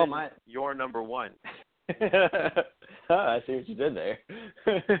caught up in your number one. I see what you did there.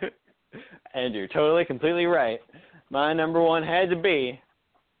 And you're totally, completely right. My number one had to be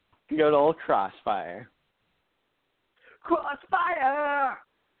good old Crossfire. Crossfire!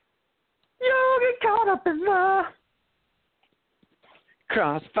 You get caught up in the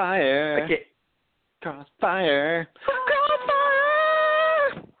Crossfire. Okay. Crossfire.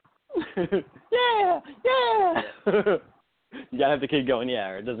 Crossfire! Yeah! You gotta have the kid going, yeah,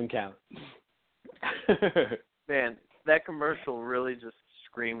 or it doesn't count. Man, that commercial really just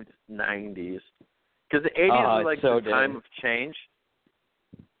screamed 90s. Because the 80s was like the time of change.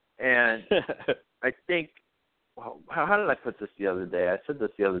 And I think, well, how did I put this the other day? I said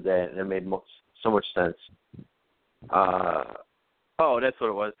this the other day, and it made so much sense. That's what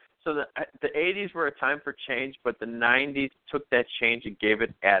it was. So the 80s were a time for change, but the 90s took that change and gave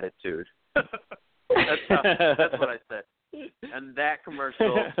it attitude. That's what I said. And that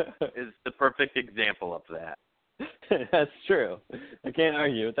commercial is the perfect example of that. That's true. I can't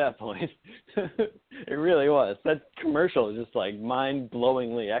argue with that point. It really was. That commercial is just like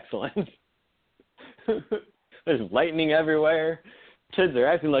mind-blowingly excellent. There's lightning everywhere. Kids are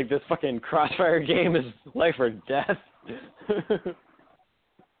acting like this fucking Crossfire game is life or death.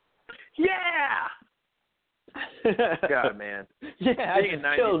 Yeah! God, man. Yeah, being a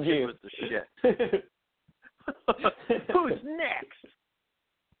 90s killed kid you. was the shit. Who's next?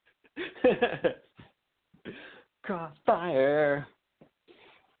 Crossfire.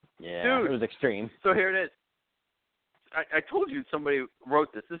 Yeah, Dude, it was extreme. So here it is. I told you somebody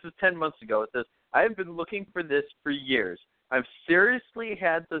wrote this. This is 10 months ago. It says, I have been looking for this for years. I've seriously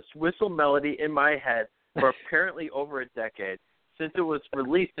had this whistle melody in my head for apparently over a decade, since it was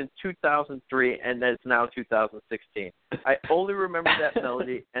released in 2003 and it's now 2016. I only remember that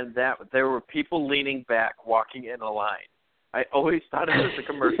melody and that there were people leaning back, walking in a line. I always thought it was a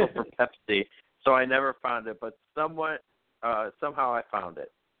commercial for Pepsi, so I never found it, but somehow I found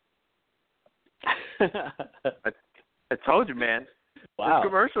it. I told you, man. Wow. This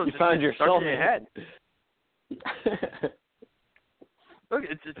commercial you just found your stuck soul in your head. Look,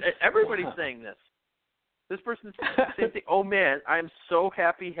 everybody's saying this. This person's saying, oh, man, I'm so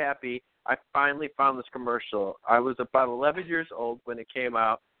happy I finally found this commercial. I was about 11 years old when it came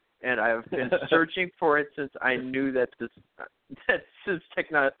out, and I've been searching for it since I knew that since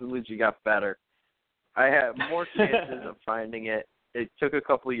technology got better. I have more chances of finding it. It took a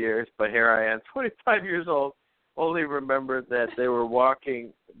couple of years, but here I am, 25 years old, only remembered that they were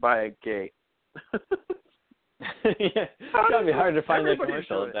walking by a gate. Yeah, it's gotta be hard to find that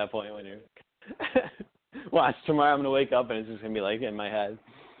commercial at that point when you're. Watch, tomorrow I'm gonna wake up and it's just gonna be like in my head.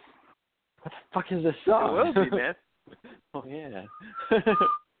 What the fuck is this song? It will be, man. Oh yeah.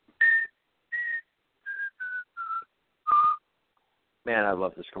 Man, I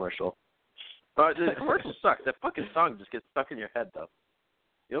love this commercial. The commercial sucks. That fucking song just gets stuck in your head, though.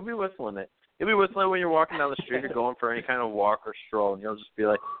 You'll be whistling it. You'll be whistling when you're walking down the street or going for any kind of walk or stroll, and you'll just be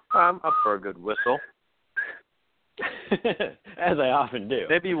like, I'm up for a good whistle. As I often do.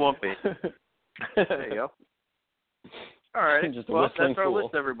 Maybe you won't be. There you go. All right. Just well, whistling that's our fool.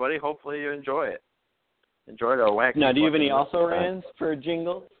 list, everybody. Hopefully you enjoy it. Enjoyed our wacky. Now, do you have any fucking also list. rans for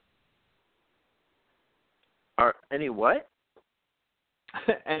jingles? Any what?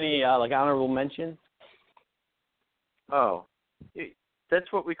 Any like honorable mentions? Oh,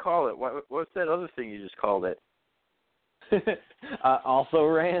 that's what we call it. What's that other thing you just called it? Also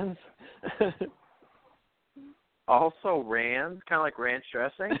rans. Also rans, kind of like ranch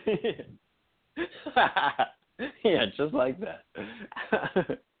dressing. Yeah, just like that.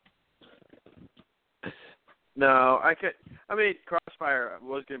 No, Crossfire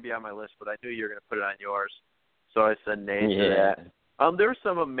was going to be on my list, but I knew you were going to put it on yours, so I said nay to that. There were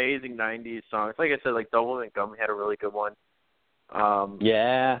some amazing 90s songs. Like I said, like Double and Gum had a really good one.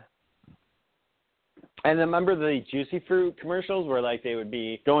 Yeah. And remember the Juicy Fruit commercials where like they would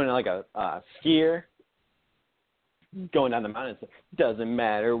be going like a skier, going down the mountains. Doesn't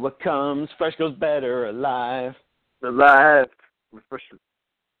matter what comes, fresh goes better alive. Alive.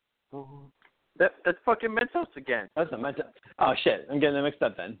 That's fucking Mentos again. That's not Mentos. Oh shit, I'm getting them mixed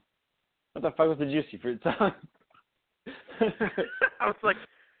up then. What the fuck was the Juicy Fruit song? I was like,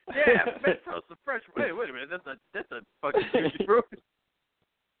 yeah, Mentos, the fresh. Wait a minute, that's a fucking Juicy Fruit.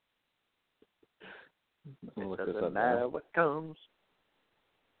 It doesn't matter what comes.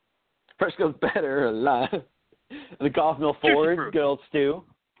 Fresh goes better alive. The Golf Mill Ford, good old Stu.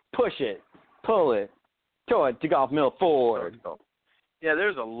 Push it, pull it, tow it to Golf Mill Ford. Yeah,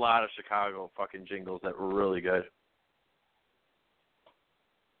 there's a lot of Chicago fucking jingles that were really good.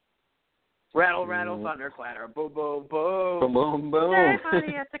 Rattle, rattle, thunder, clatter, boom, boom, boom. Boom, boom, boom. Hey,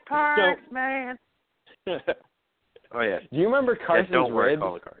 honey, at the cards, man. Oh, yeah. Do you remember Carson's don't worry, ribs?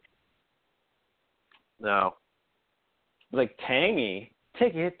 call the card. No. Like tangy.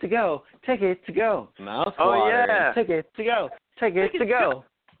 Ticket to go. Ticket to go. Mouth Oh, watering. yeah. Ticket to go. Ticket to go.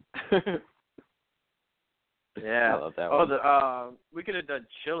 Yeah. I love that one. We could have done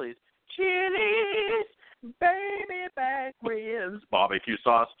Chili's. Chili's, baby back ribs, barbecue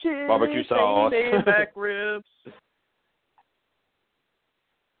sauce. Chili's, Barbecue sauce. baby back ribs.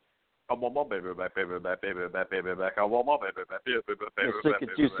 I want my baby back, baby back, baby back, baby back. I want my baby back, baby back, baby The back, sick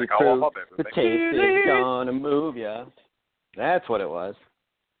baby juicy back. I want my fruit. baby The back. taste is gonna move ya. That's what it was.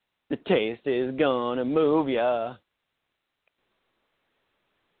 The taste is gonna move ya.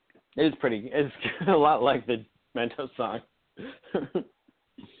 It's a lot like the Mentos song.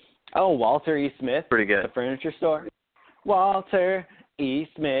 Oh, Walter E. Smith. Pretty good. The furniture store. Walter E.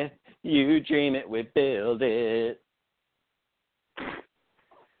 Smith, you dream it, we build it.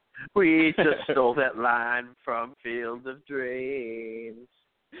 We just stole that line from Field of Dreams.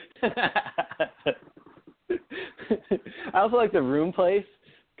 I also like the Room Place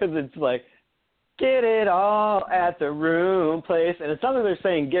because it's like, get it all at the Room Place. And it sounds like they're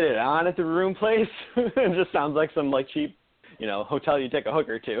saying get it on at the Room Place. It just sounds like some like cheap, hotel you take a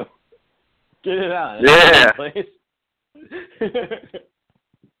hooker to. Get it on at the Room Place.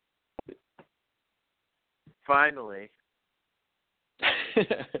 Finally.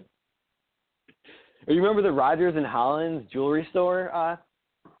 You remember the Rogers and Hollins jewelry store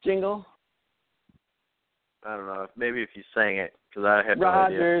jingle? I don't know. Maybe if you sang it, because I had no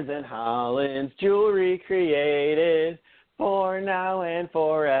idea. Rogers and Hollins jewelry created for now and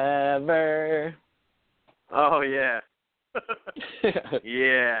forever. Oh, yeah.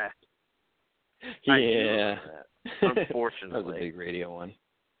 Yeah. Yeah. Unfortunately. That was a big radio one.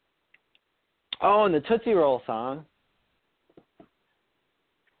 Oh, and the Tootsie Roll song.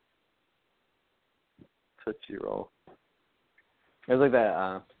 Tootsie Roll. It was like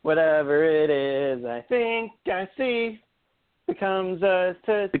that, whatever it is, I think I see, becomes a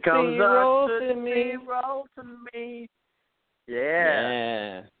Tootsie Roll to me. Roll to me. Yeah.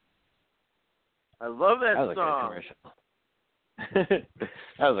 Yeah. I love that was song. a good commercial.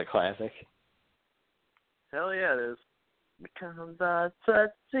 That was a classic. Hell yeah, it is. Becomes a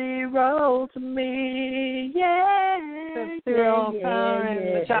Tootsie Roll to me. Yeah. Tootsie Roll, power and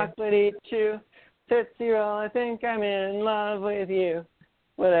the chocolatey chew. Tootsie Roll, I think I'm in love with you.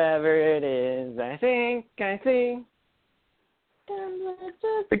 Whatever it is, I think I see. Becomes a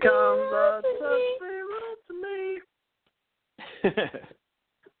Tootsie Roll to me.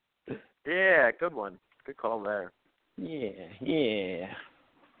 Yeah, good one. Good call there. Yeah.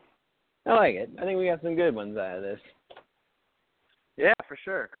 I like it. I think we got some good ones out of this. Yeah, for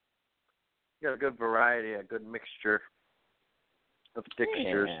sure. You got a good variety, a good mixture of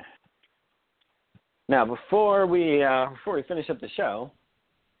textures. Yeah. Now, before we finish up the show,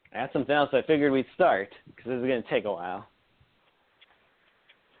 I had something else I figured we'd start, because this is going to take a while.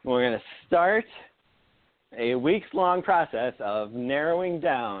 We're going to start a weeks-long process of narrowing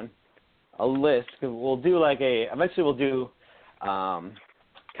down a list, because eventually we'll do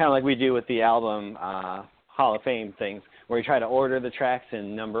kind of like we do with the album Hall of Fame things, where we try to order the tracks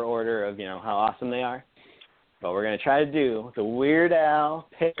in number order of, how awesome they are. But we're going to try to do the Weird Al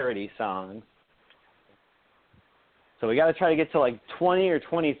parody songs. So we got to try to get to like 20 or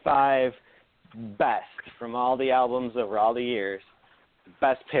 25 best from all the albums over all the years,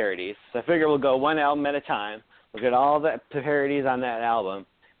 best parodies. So I figure we'll go one album at a time, look at all the parodies on that album,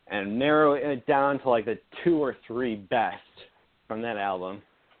 and narrow it down to like the 2 or 3 best from that album.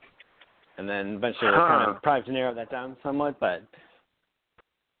 And then eventually we'll kind of probably have to narrow that down somewhat. But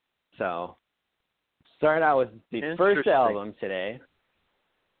so start out with the first album today.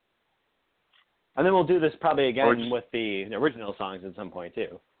 And then we'll do this probably again with the original songs at some point,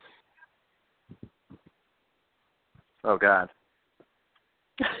 too. Oh, God.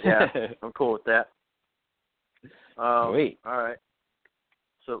 Yeah, I'm cool with that. Sweet. All right.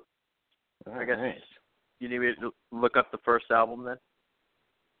 So, I guess nice. you need me to look up the first album then?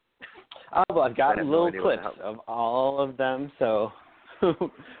 Well, I've got little no clips of all of them, so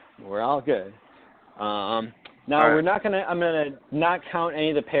we're all good. Now, I'm going to not count any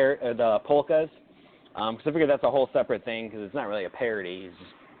of the polkas, because I figure that's a whole separate thing, because it's not really a parody. It's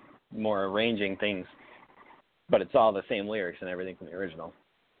just more arranging things, but it's all the same lyrics and everything from the original.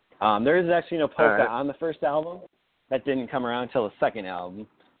 There is actually no polka on the first album. That didn't come around until the second album,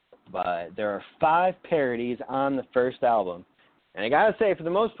 but there are 5 parodies on the first album. And I got to say, for the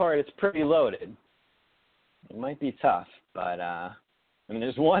most part, it's pretty loaded. It might be tough, but And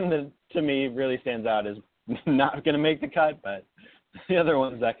there's one that, to me, really stands out as not going to make the cut, but the other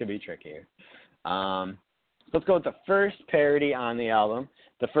ones, that could be trickier. Let's go with the first parody on the album.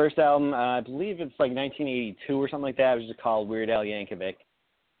 The first album, I believe it's like 1982 or something like that. It was just called Weird Al Yankovic.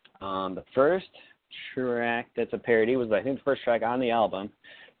 The first track that's a parody was, I think, the first track on the album,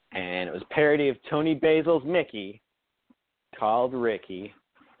 and it was a parody of Tony Basil's Mickey called Ricky.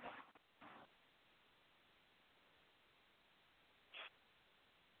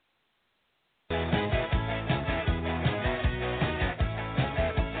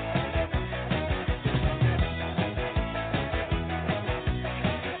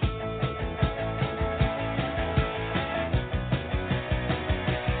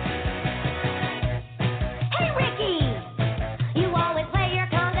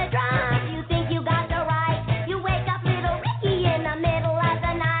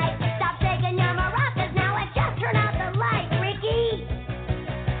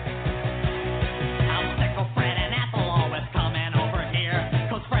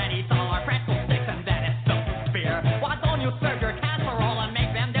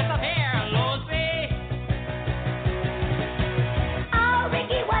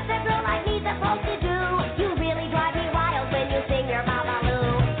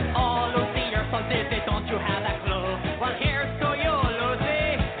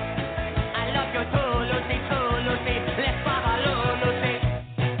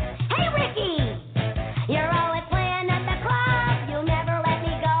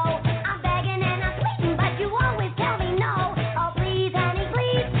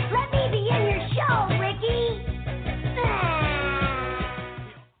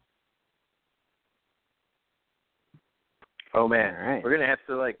 Oh, man. All right. We're going to have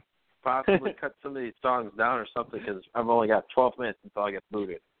to, like, possibly cut some of these songs down or something because I've only got 12 minutes until I get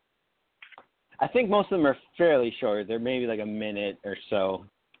booted. I think most of them are fairly short. They're maybe like a minute or so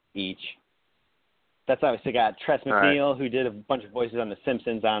each. That's obviously got Tress MacNeille, who did a bunch of voices on The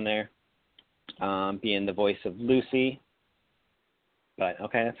Simpsons on there, being the voice of Lucy. But,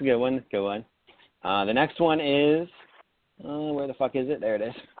 okay, that's a good one. Good one. The next one is, where the fuck is it? There it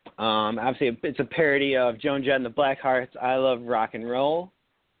is. Obviously, it's a parody of Joan Jett and the Blackhearts' I Love Rock and Roll,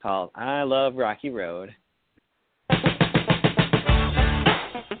 called I Love Rocky Road.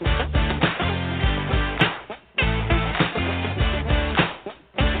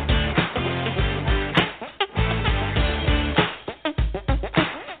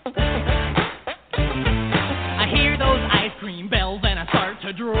 I hear those ice cream bells and I start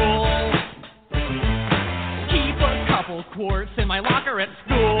to drool. Keep a couple quarts in my locker at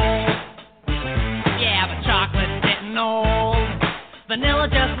school. Yeah, but chocolate's getting old. Vanilla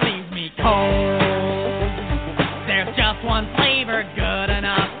just leaves me cold. There's just one flavor good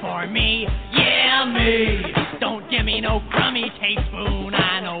enough for me. Yeah, me. Don't give me no crummy teaspoon.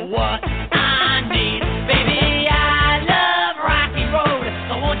 I know what I need. Baby, I love Rocky Road.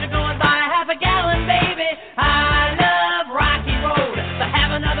 So won't you go and buy half a gallon, baby? I love Rocky Road. So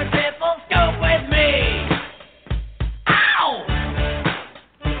have another triple scope with me. Ow!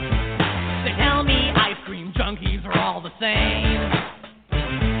 They tell me ice cream junkies are all the same.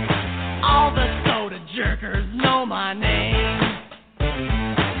 All the soda jerkers know my name.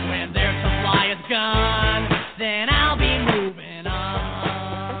 When their supply is gone, then I'll be moving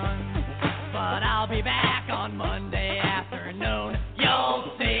on. But I'll be back on Monday afternoon.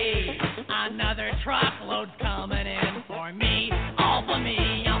 You'll see another truckload's coming in for me. All for me.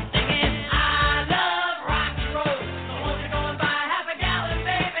 I'm singing I love Rocky Road. So won't you go and buy half a gallon,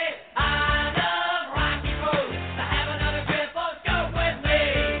 baby? I love Rocky Road. So have another triple scope with me.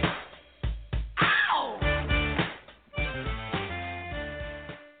 Ow!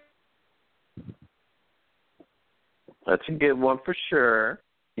 That's a good one for sure.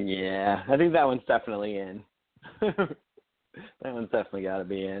 Yeah, I think that one's definitely in. That one's definitely got to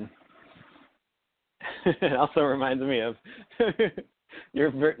be in. It also reminds me of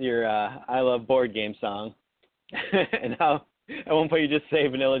your I Love Board Game song, and how at one point you just say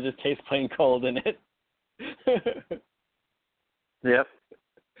vanilla just tastes plain cold in it. Yep.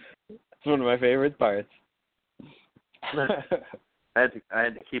 It's one of my favorite parts. I had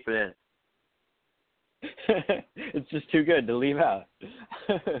to keep it in. It's just too good to leave out.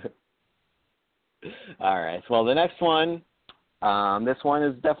 All right. Well, the next one, this one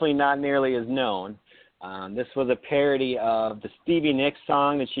is definitely not nearly as known. This was a parody of the Stevie Nicks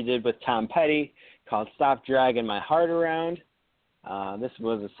song that she did with Tom Petty called Stop Dragging My Heart Around. This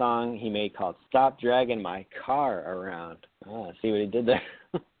was a song he made called Stop Dragging My Car Around. See what he did there?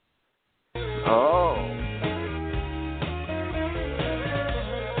 Oh.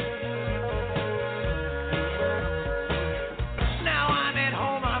 Now I'm in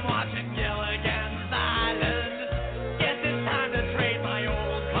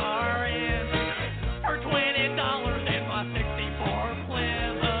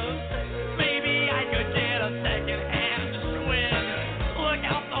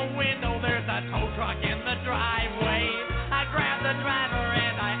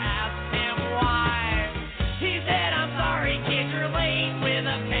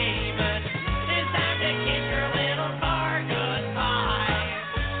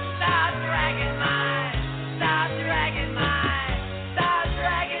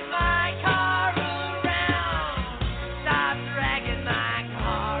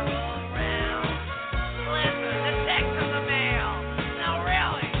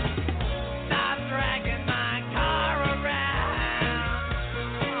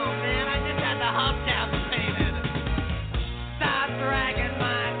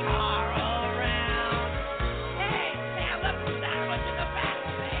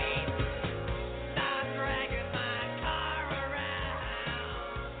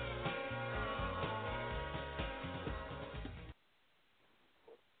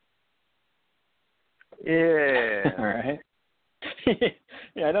Yeah. All right.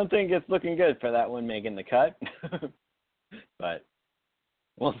 Yeah, I don't think it's looking good for that one making the cut. But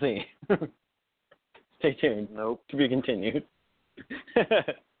we'll see. Stay tuned. Nope. To be continued.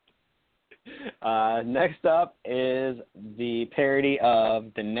 Next up is the parody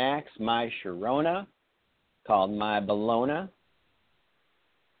of the Knacks' My Sharona, called My Bologna.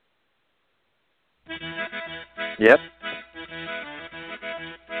 Yep.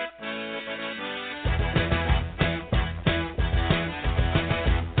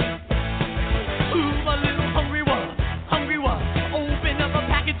 Ooh, my little hungry one, open up a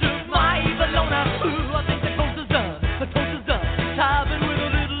package of my bologna. Ooh, I think the toast is done, topping with a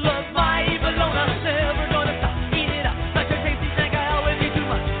little of my bologna. Never gonna stop, eat it up, such a tasty snack, I always eat too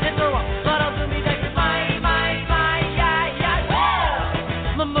much and throw up, but I'll do me next with my, yeah,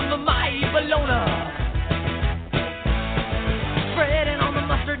 woo! My bologna. Spread it on the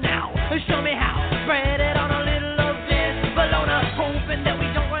mustard now, show me how. Spread it on a little of this bologna, hoping that we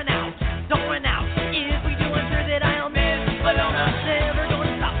don't run out. If we do, I'm sure that I'll miss bologna. Never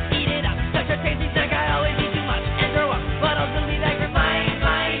gonna stop, eat it up, such a tasty snack, I always eat too much and throw up, but I'll still be back for my,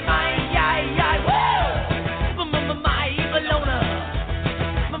 yeah, woo! My bologna.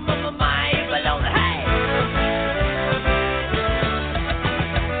 My bologna, hey!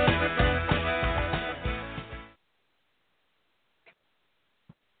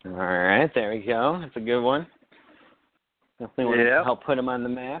 All right, there we go. That's a good one. Definitely want to help put him on the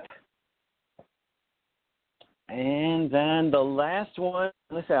map. And then the last one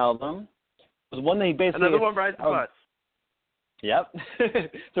on this album was one that he basically... Another one rides the bus. Yep.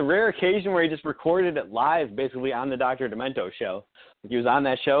 It's a rare occasion where he just recorded it live, basically on the Dr. Demento show. He was on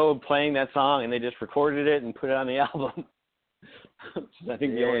that show playing that song, and they just recorded it and put it on the album. I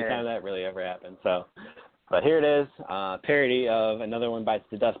think the only time that really ever happened. So, but here it is, parody of Another One Bites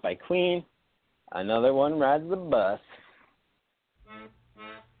the Dust by Queen. Another One Rides the Bus.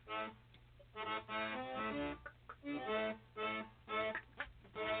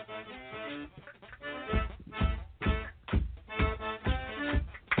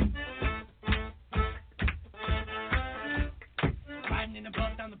 Riding in a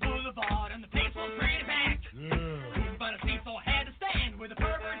bus down the boulevard, and the pace was pretty packed. But a seat so I had to stand with the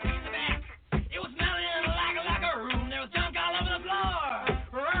perverts in the back. It was smelling like a locker room. There was junk all over the floor.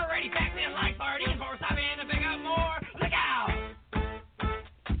 We're already packed in like sardines. For stopping to pick up more. Look out!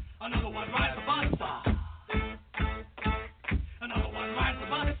 Another one rides the bus. Another one rides the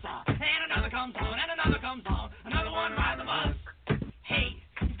bus. And another comes on, and another comes on. Another one rides the bus. Hey,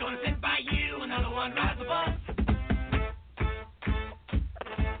 he's gonna sit by you. Another one rides the bus.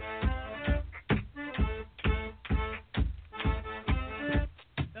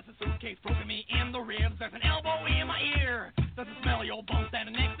 Suitcase poking me in the ribs. There's an elbow in my ear. There's a smelly old bum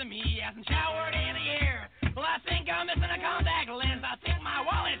standing next to me. Hasn't showered in a year. Well, I think I'm missing a contact lens. I think my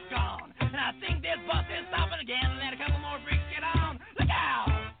wallet's gone. And I think this bus is stopping again. Let a couple more freaks get on. Look out!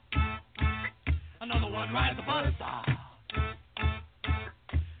 Another one rides the bus.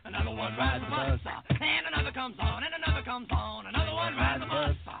 Another one rides the bus. And another comes on, and another comes on. Another one rides the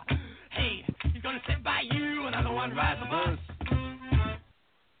bus. Hey, he's gonna sit by you. Another one rides the bus.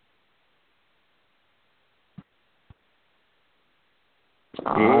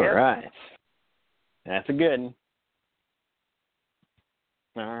 All right. That's a good one.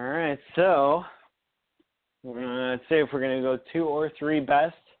 All right, so let's see if we're going to go 2 or 3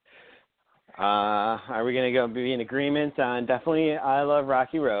 best. Are we going to go be in agreement on definitely I Love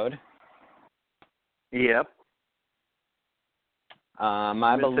Rocky Road? Yep.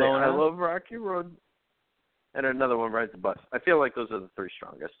 My Bologna. I Love Rocky Road. And another one rides the bus. I feel like those are the 3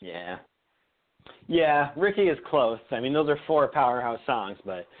 strongest. Yeah. Yeah, Ricky is close. I mean, those are 4 powerhouse songs,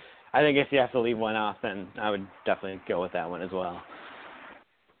 but I think if you have to leave one off, then I would definitely go with that one as well.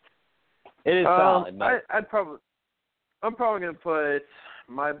 It is solid, but I'm probably gonna put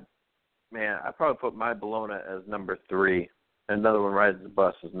My Bologna as number 3. Another One Rides the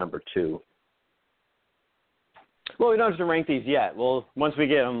Bus is number 2. Well, we don't have to rank these yet. Once we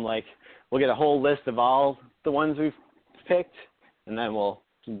get them, we'll get a whole list of all the ones we've picked, and then we'll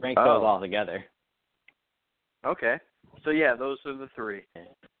rank those all together. Okay. So, yeah, those are the 3.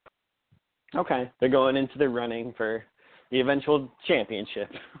 Okay. They're going into the running for the eventual championship,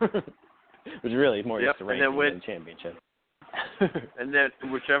 which really is more just a ranking than a championship. And then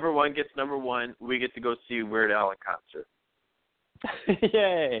whichever one gets number 1, we get to go see Weird Al in concert.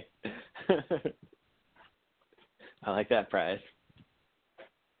 Yay. I like that prize.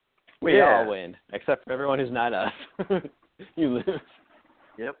 We all win, except for everyone who's not us. You lose.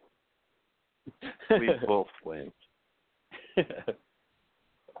 Yep. We both win.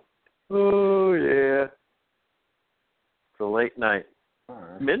 Oh, yeah. It's a late night.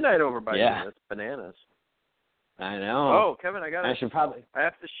 Midnight over by you. That's bananas. I know. Oh, Kevin, I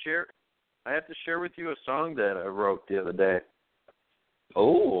have to share with you a song that I wrote the other day.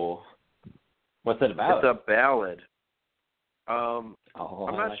 Oh. What's it about? It's a ballad. I'm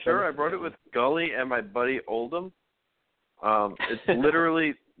not sure. I wrote it with Gully and my buddy Oldham. It's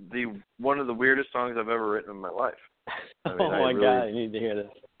literally one of the weirdest songs I've ever written in my life. I mean, God, I need to hear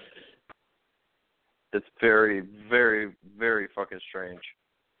this. It's very, very, very fucking strange.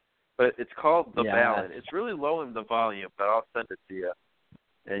 But it's called The Ballad. It's really low in the volume, but I'll send it to you.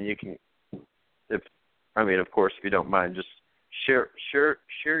 And you can, of course, if you don't mind, just share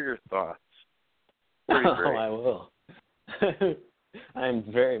your thoughts. Pretty great. I will. I'm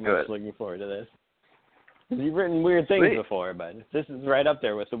very much looking forward to this. You've written weird things before, but if this is right up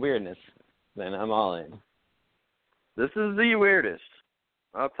there with the weirdness, then I'm all in. This is the weirdest.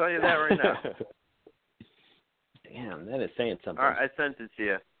 I'll tell you that right now. Damn, that is saying something. All right, I sent it to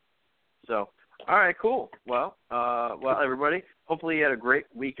you. So, all right, cool. Well, everybody, hopefully you had a great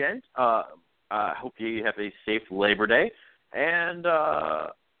weekend. I hope you have a safe Labor Day. And,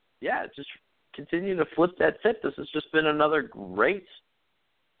 just continue to flip that tip. This has just been another great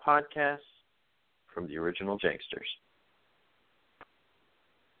podcast from the original Janksters.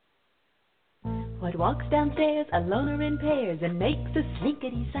 What walks downstairs alone or in pairs and makes a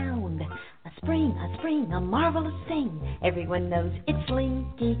sneakity sound? A spring, a marvelous thing. Everyone knows it's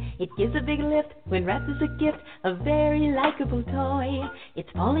Slinky. It gives a big lift when wrapped as a gift, a very likable toy. It's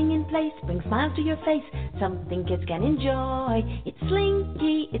falling in place, brings smiles to your face, something kids can enjoy. It's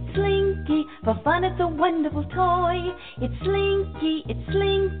Slinky, for fun it's a wonderful toy. It's Slinky,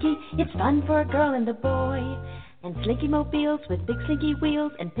 it's fun for a girl and a boy. And Slinky mobiles with big slinky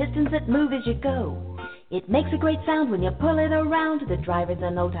wheels and pistons that move as you go. It makes a great sound when you pull it around. The driver's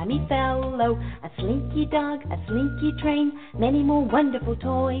an old-timey fellow. A slinky dog, a slinky train, many more wonderful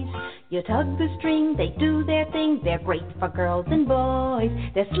toys. You tug the string, they do their thing. They're great for girls and boys.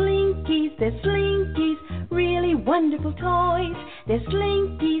 They're slinkies, really wonderful toys. They're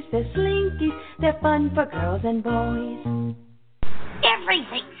slinkies, they're fun for girls and boys.